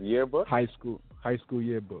 His yearbook? High school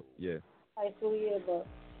yearbook, yeah. High school yearbook.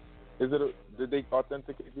 Did they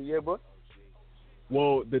authenticate the yearbook?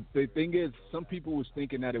 Well, the thing is, some people was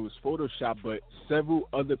thinking that it was Photoshop, but several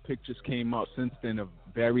other pictures came out since then of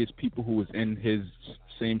various people who was in his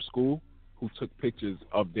same school who took pictures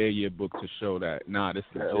of their yearbook to show that,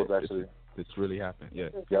 this really happened, yeah.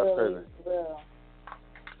 Yeah, that's crazy.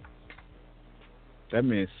 That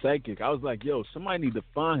man's psychic. I was like, yo, somebody need to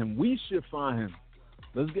find him. We should find him.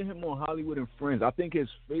 Let's get him on Hollywood and Friends. I think his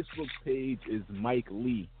Facebook page is Mike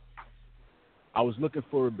Lee. I was looking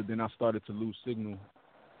for it, but then I started to lose signal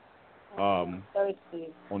on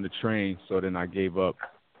the train, so then I gave up.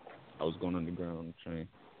 I was going underground on the train.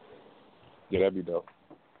 Yeah, that'd be dope.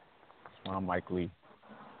 I'm Mike Lee.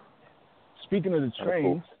 Speaking of the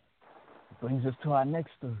trains, brings us to our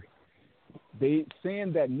next story. They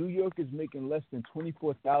saying that New Yorkers making less than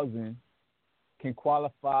 $24,000 can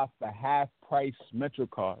qualify for half-price Metro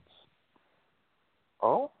cards.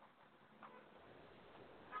 Oh,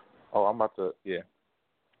 I'm about to, yeah.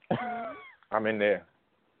 I'm in there.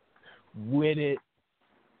 With it.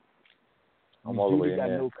 I'm all the way in got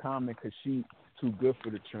there. No comment because she too good for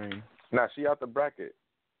the train. Nah, she out the bracket.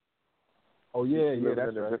 Oh, yeah,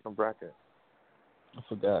 that's in a right. different bracket. I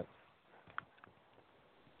forgot.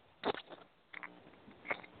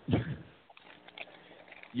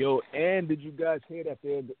 Yo, and did you guys hear that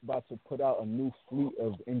they're about to put out a new fleet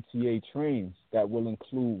of MTA trains that will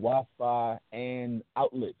include Wi-Fi and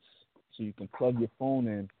outlets, so you can plug your phone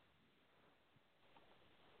in.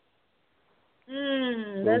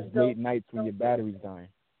 That's those late nights when your battery's dying.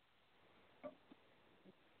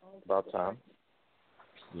 About time.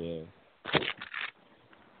 Yeah.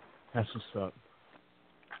 That's what's up.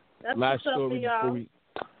 That's Last what's story up, before we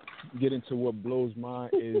get into what blows mine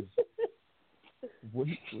is what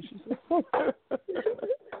she said?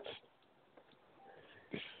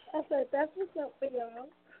 I said that's what's up for y'all.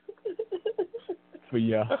 For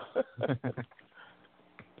y'all.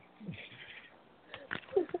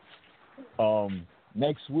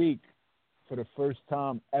 Next week, for the first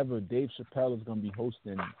time ever, Dave Chappelle is going to be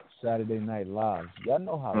hosting Saturday Night Live. Y'all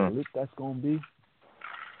know how lit that's going to be?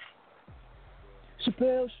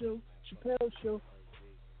 Chappelle Show.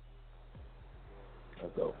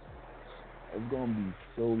 Let's go. It's going to be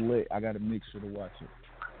so lit. I got to make sure to watch it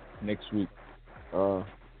next week.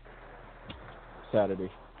 Saturday.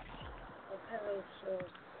 Chappelle Show.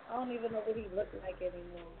 I don't even know what he looked like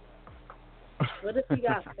anymore. What if he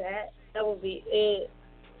got fat? That would be it.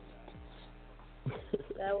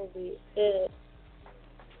 That would be it.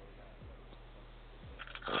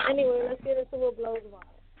 Anyway, let's get into what blows mine.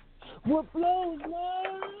 What blows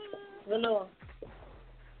mine? Vanilla.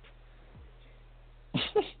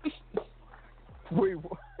 Wait,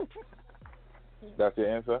 what? That's your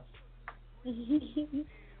answer?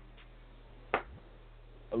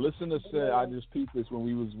 A listener said, I just peeped this when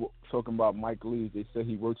we was talking about Mike Lee. They said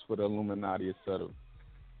he works for the Illuminati, etc.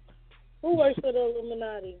 Who works for the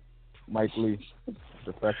Illuminati? Mike Lee.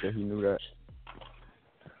 The fact that he knew that.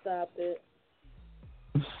 Stop it.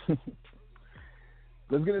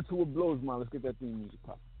 Let's get into what blows mine. Let's get that theme music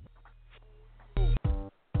pop.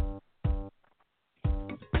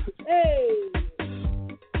 Hey!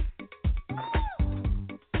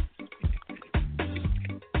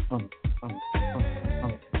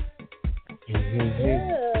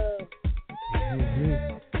 Yeah.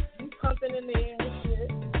 You pumping in the air and shit.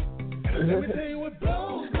 Let me tell you what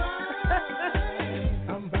blows my mind.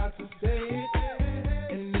 I'm about to say it.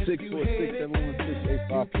 And if you hate it,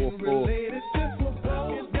 you can relate it. Just what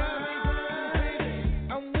blows my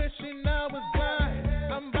mind. I'm wishing I was blind.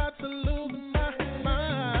 I'm about to lose my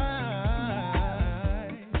mind.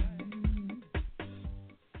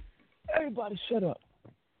 Everybody shut up.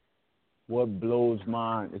 What blows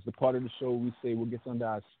mine is the part of the show we say what gets under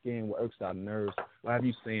our skin, what irks our nerves. What have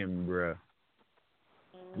you saying, bruh?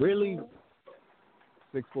 Really?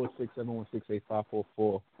 646-716-8544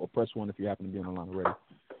 or press 1 if you happen to be on the line already.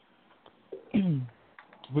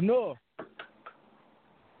 Vanilla.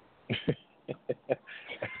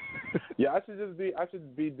 Yeah, I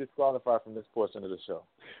should be disqualified from this portion of the show.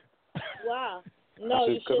 Wow. No,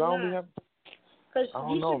 you should not. Because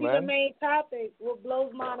you should be the main topic. What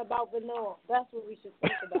blows mine about vanilla? That's what we should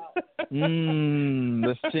think about.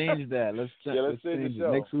 Let's change that. Let's change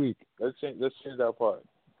it next week. Let's change that part.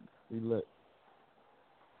 We lit.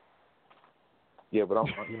 Yeah, but I'm,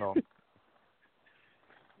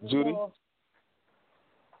 Judy. What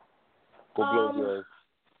blows yours?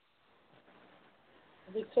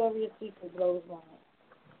 Victoria's Secret blows mine.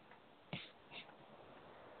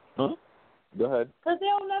 Huh? Go ahead. Because they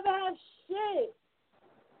don't never have shit.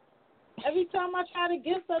 Every time I try to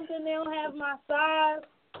get something, they don't have my size,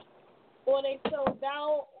 or they sold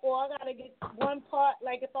out, or I got to get one part.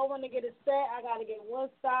 Like, if I want to get a set, I got to get one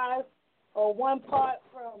size, or one part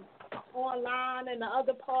from online and the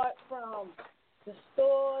other part from the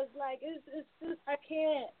stores. Like, it's just, I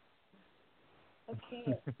can't.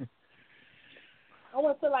 I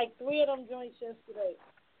went to like 3 of them joints yesterday.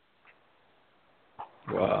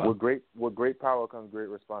 Wow. With great power comes great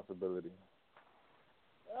responsibility.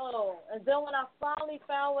 Oh, and then when I finally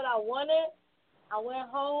found what I wanted, I went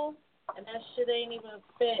home, and that shit ain't even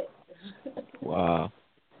fit. Wow.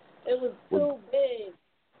 It was too big.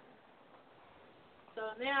 So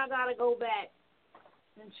now I got to go back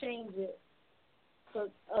and change it to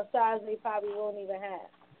a size they probably won't even have.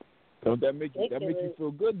 Don't that make you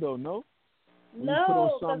feel good, though, no? When no, you put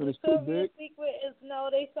on something that's too big? Secret is,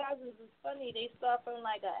 they sizes is funny. They start from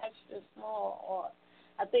like an extra small, or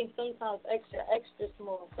I think sometimes extra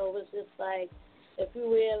small. So it's just like, if you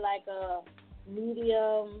wear like a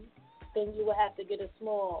medium, then you would have to get a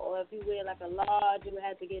small. Or if you wear like a large, you would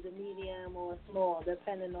have to get a medium or a small,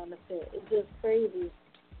 depending on the fit. It's just crazy.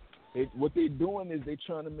 What they're doing is they're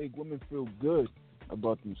trying to make women feel good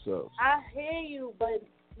about themselves. I hear you, but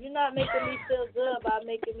you're not making me feel good by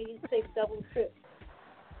making me take double trips.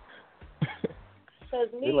 Because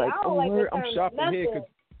me, like, I don't like I'm shopping nothing. here because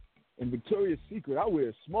in Victoria's Secret, I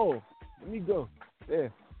wear small. Let me go.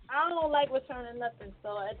 There. I don't like returning nothing.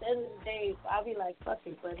 So at the end of the day, I'll be like, fuck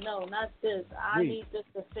it. But no, not this. I need this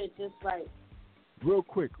to fit just right. Real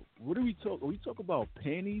quick, what are we talking? Are we talking about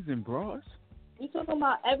panties and bras? We talking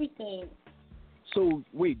about everything. So,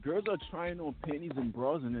 wait, girls are trying on panties and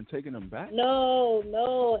bras and then taking them back? No,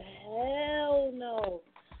 hell no.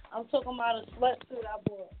 I'm talking about a sweatsuit I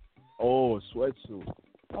bought. Oh, a sweatsuit.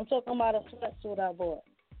 I'm talking about a sweatsuit I bought.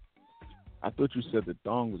 I thought you said the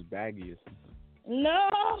thong was baggy or something. No,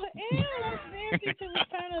 ew, that's nasty to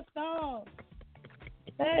return a thong.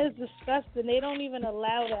 That is disgusting. They don't even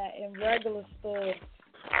allow that in regular stores.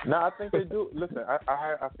 No, I think they do. Listen,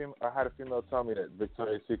 I had a female tell me that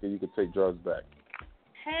Victoria's Secret you could take drawers back.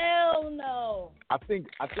 Hell no. I think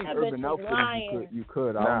Urban Outfitters you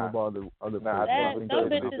could. I don't know about other places. Some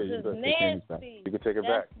bitches is nasty. You could take it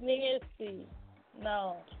back. That's nasty.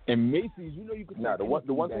 No. And Macy's, you could. Nah, the ones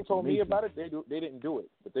who told me about it, they didn't do it,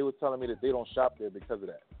 but they were telling me that they don't shop there because of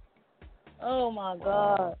that. Oh my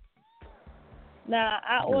God. Now,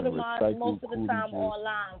 I order mine most of the time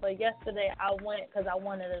online, but yesterday I went because I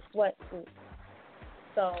wanted a sweatsuit.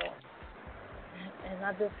 So, and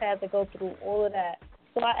I just had to go through all of that.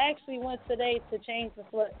 So I actually went today to change the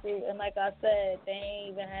sweatsuit, and like I said, they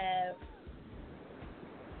ain't even have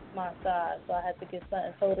my size, so I had to get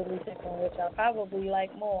something totally different, which I probably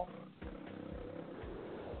like more.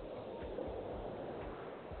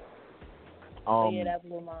 So yeah, that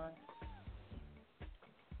blew mine.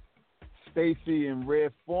 Stacy in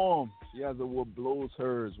rare form. She has a what blows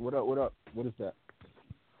hers. What up? What is that?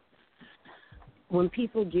 When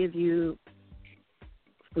people give you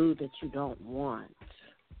food that you don't want,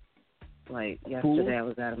 like yesterday I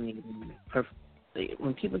was at a meeting.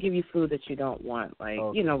 When people give you food that you don't want, like,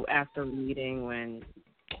 after a meeting when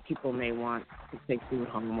people may want to take food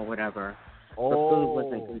home or whatever, the food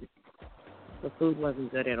wasn't good. The food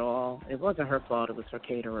wasn't good at all. It wasn't her fault. It was her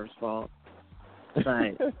caterer's fault.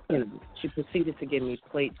 But, she proceeded to give me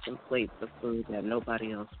plates and plates of food that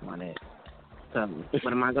nobody else wanted. So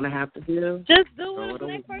what am I going to have to do? Just do what the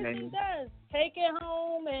next person does. Take it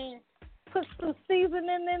home and put some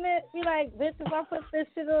seasoning in it. Be like, bitch, if I put this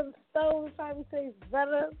shit on the stove, it probably tastes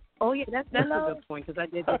better. Oh, yeah, that's a good point, because I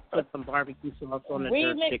did just put some barbecue sauce on the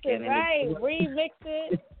jerk chicken. Remix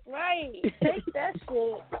it. Take that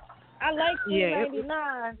shit. I like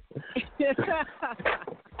 $3.99.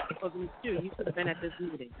 Well, you should have been at this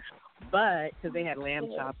meeting, but because they had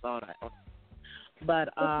lamb chops all that. But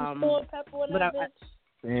salt and pepper in that bitch.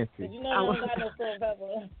 Fancy. You know I don't got no salt and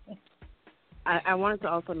pepper. I wanted to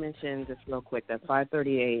also mention just real quick that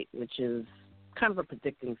 538, which is kind of a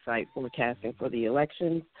predicting site forecasting for the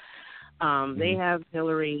elections, they have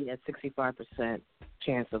Hillary at 65%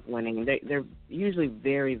 chance of winning. They're usually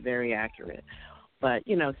very, very accurate. But,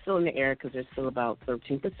 you know, still in the air because there's still about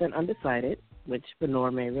 13% undecided, which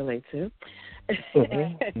Benor may relate to.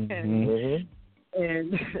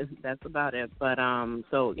 And that's about it. But,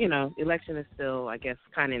 so, you know, election is still, I guess,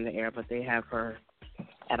 kind of in the air, but they have her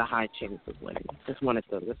at a high chance of winning. Just wanted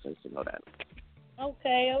the listeners to know that.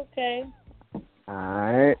 Okay. All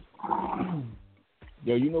right.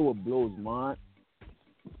 Yo, you know what blows mine?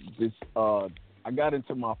 This, I got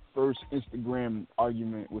into my first Instagram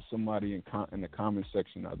argument with somebody in the comment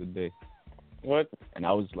section the other day. What? And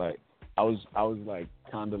I was like,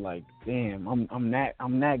 kind of like, damn, I'm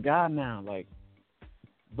that guy now, like.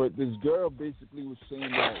 But this girl basically was saying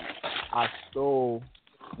that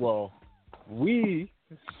we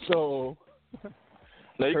stole.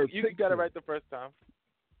 No, you got it right the first time.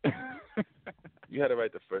 You had it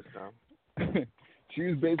right the first time. She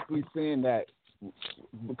was basically saying that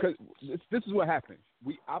because this is what happened.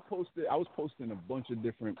 I was posting a bunch of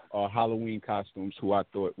different Halloween costumes who I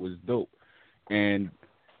thought was dope, and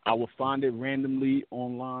I would find it randomly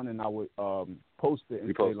online and I would post it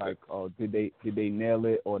and say like, did they nail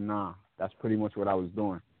it or nah? That's pretty much what I was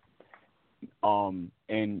doing.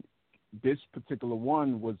 And this particular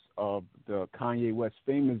one was the Kanye West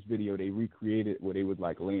Famous video they recreated where they was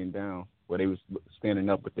like laying down, where they was standing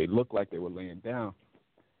up, but they looked like they were laying down.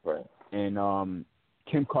 Right. And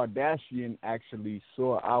Kim Kardashian actually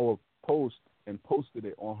saw our post and posted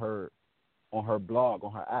it on her blog,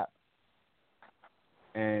 on her app,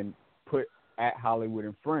 and put at Hollywood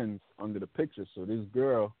and Friends under the picture. So this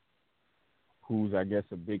girl, who's I guess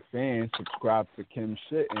a big fan, subscribed to Kim's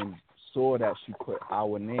shit and saw that she put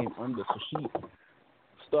our name under. So she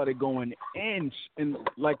started going in, and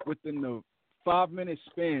like within the 5-minute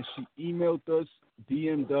span, she emailed us,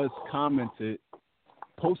 DM'd us, commented,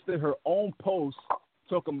 posted her own post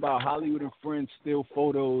talking about Hollywood and Friends steal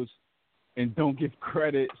photos and don't give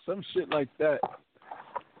credit, some shit like that.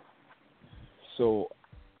 So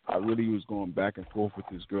I really was going back and forth with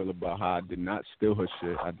this girl about how I did not steal her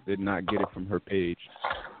shit. I did not get it from her page.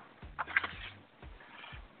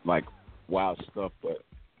 Like wild stuff, but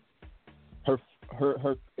her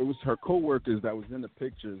it was her coworkers that was in the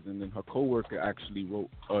pictures, and then her coworker actually wrote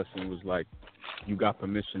us and was like, "You got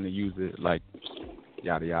permission to use it," like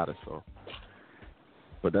yada yada. So,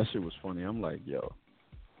 but that shit was funny. I'm like, yo,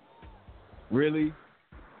 really?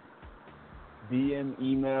 DM,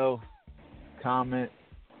 email, comment.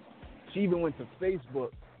 She even went to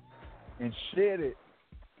Facebook and shared it.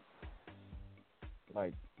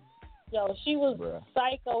 Like, yo, she was bruh.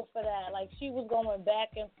 Psycho for that. Like, she was going back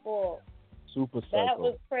and forth. Super psycho. That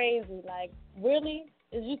was crazy. Like, really?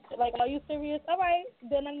 Are you serious? All right,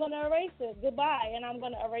 then I'm going to erase it. Goodbye, and I'm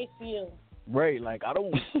going to erase you. Right, like, I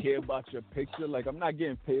don't care about your picture. Like, I'm not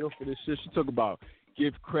getting paid off for this shit. She talk about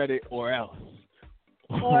give credit or else.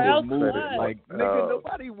 Or else what? Like, nigga,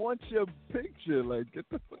 nobody wants your picture. Like, get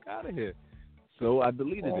the fuck out of here. So I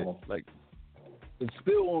deleted it. Like, it's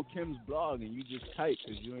still on Kim's blog, and you just type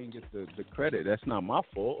because you ain't get the credit. That's not my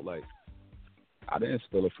fault. Like, I didn't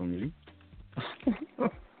steal it from you.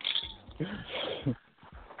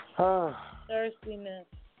 Thirstiness.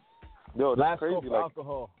 Yo, that's Last crazy. call for like,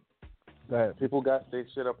 alcohol. Go ahead. People got their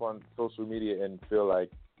shit up on social media and feel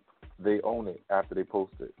like they own it after they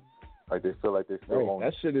post it. Like, they feel like they still own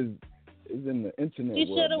that shit is in the internet. He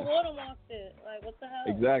should have watermarked it. Like, what the hell?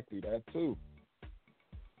 Exactly, that too.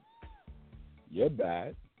 You're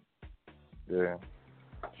bad. Yeah.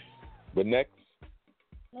 But next.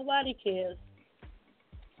 Nobody cares.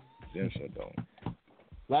 Yes, I don't.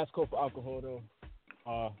 Last call for alcohol, though.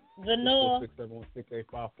 Vanilla.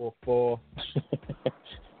 646-716-8544.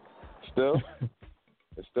 Still?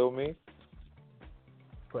 It's still me?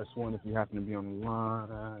 Press 1 if you happen to be on the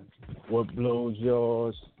line. What blows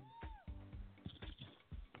yours?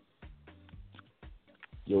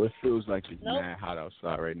 Yo, it feels like it's mad hot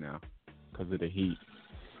outside right now because of the heat.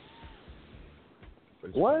 But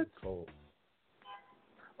it's what? Cold.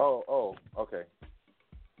 Oh, okay.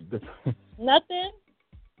 Nothing?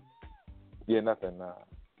 Yeah, nothing. Nah,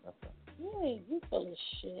 nothing. Yeah, you full of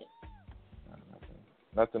shit. Nah,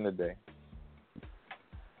 nothing today.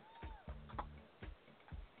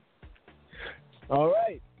 All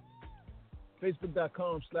right.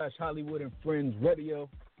 Facebook.com/Hollywood and Friends Radio.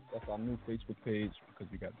 That's our new Facebook page because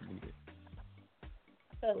we got deleted.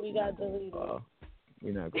 Because we got deleted.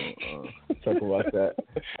 We're not going to talk about that.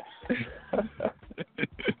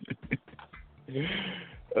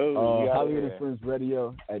 Hollywood and Friends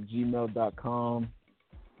Radio at gmail.com.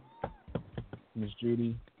 Miss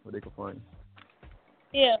Judy, where they can find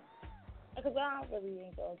you. Yeah. Because I really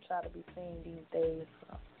ain't going to try to be seen these days.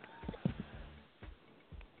 So.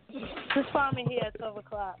 Just find me here at 12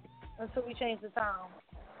 o'clock until we change the time.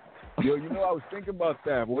 Yo, you know, I was thinking about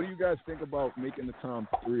that. What do you guys think about making the time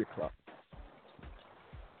 3 o'clock?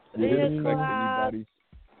 Does it affect anybody's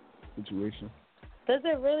situation? Does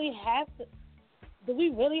it really have to? Do we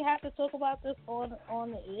really have to talk about this on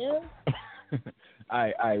the air?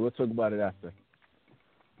 All right, we'll talk about it after.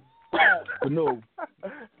 But no,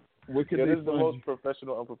 what can this is the most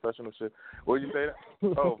professional, unprofessional shit. What did you say?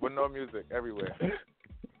 Oh, but no music everywhere.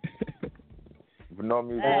 But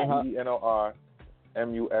music,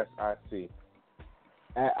 ENORMUSIC.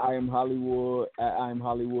 At I Am Hollywood, at I Am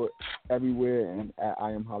Hollywood everywhere, and at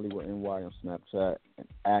I Am Hollywood NY on Snapchat, and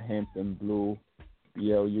at Hampton Blue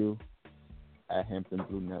BLU, at Hampton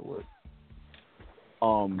Blue Network.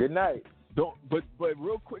 Good night. But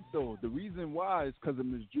real quick though, the reason why is because of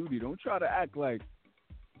Miss Judy. Don't try to act like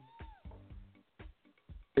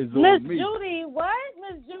it's on me. Miss Judy, what?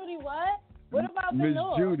 Miss Judy, what? What about Miss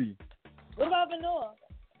Venor? Judy? What about Venor?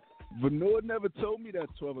 Venor never told me that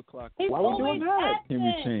 12 o'clock. He's why are we doing that? Absent. Can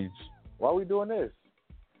we change? Why are we doing this?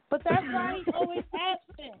 But that's why he's always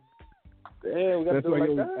absent. Damn, we got to do it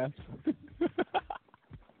like that?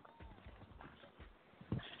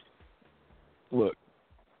 Look,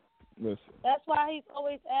 listen. That's why he's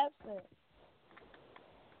always absent.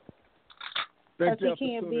 Thank because you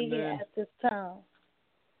he can't be here at this time.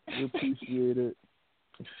 We appreciate it.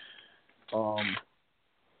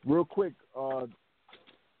 Real quick,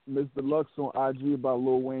 Ms. Deluxe on IG about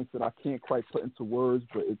Lil Wayne said, I can't quite put into words,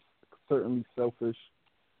 but it's certainly selfish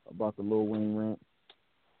about the Lil Wayne rant.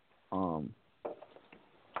 And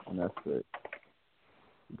that's it.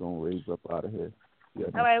 We're going to raise up out of here. Yeah,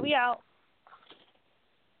 all right, we out.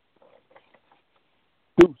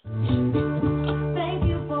 Deuce. Thank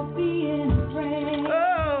you for being a friend.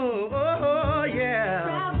 Oh, yeah.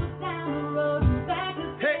 Travel down the road back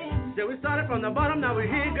again. Hey, so we started from the bottom, now we're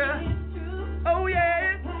here, girl. Oh, yeah.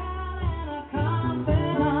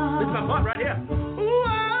 This is my butt right here. Ooh,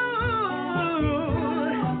 oh.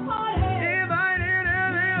 If I did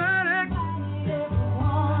everything,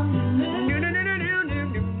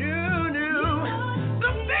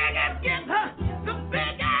 the biggest gift, the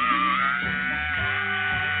biggest.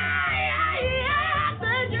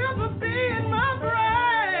 Thank you for being my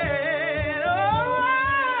friend.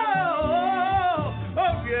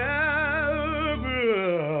 Oh, yeah.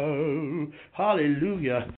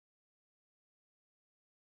 Hallelujah.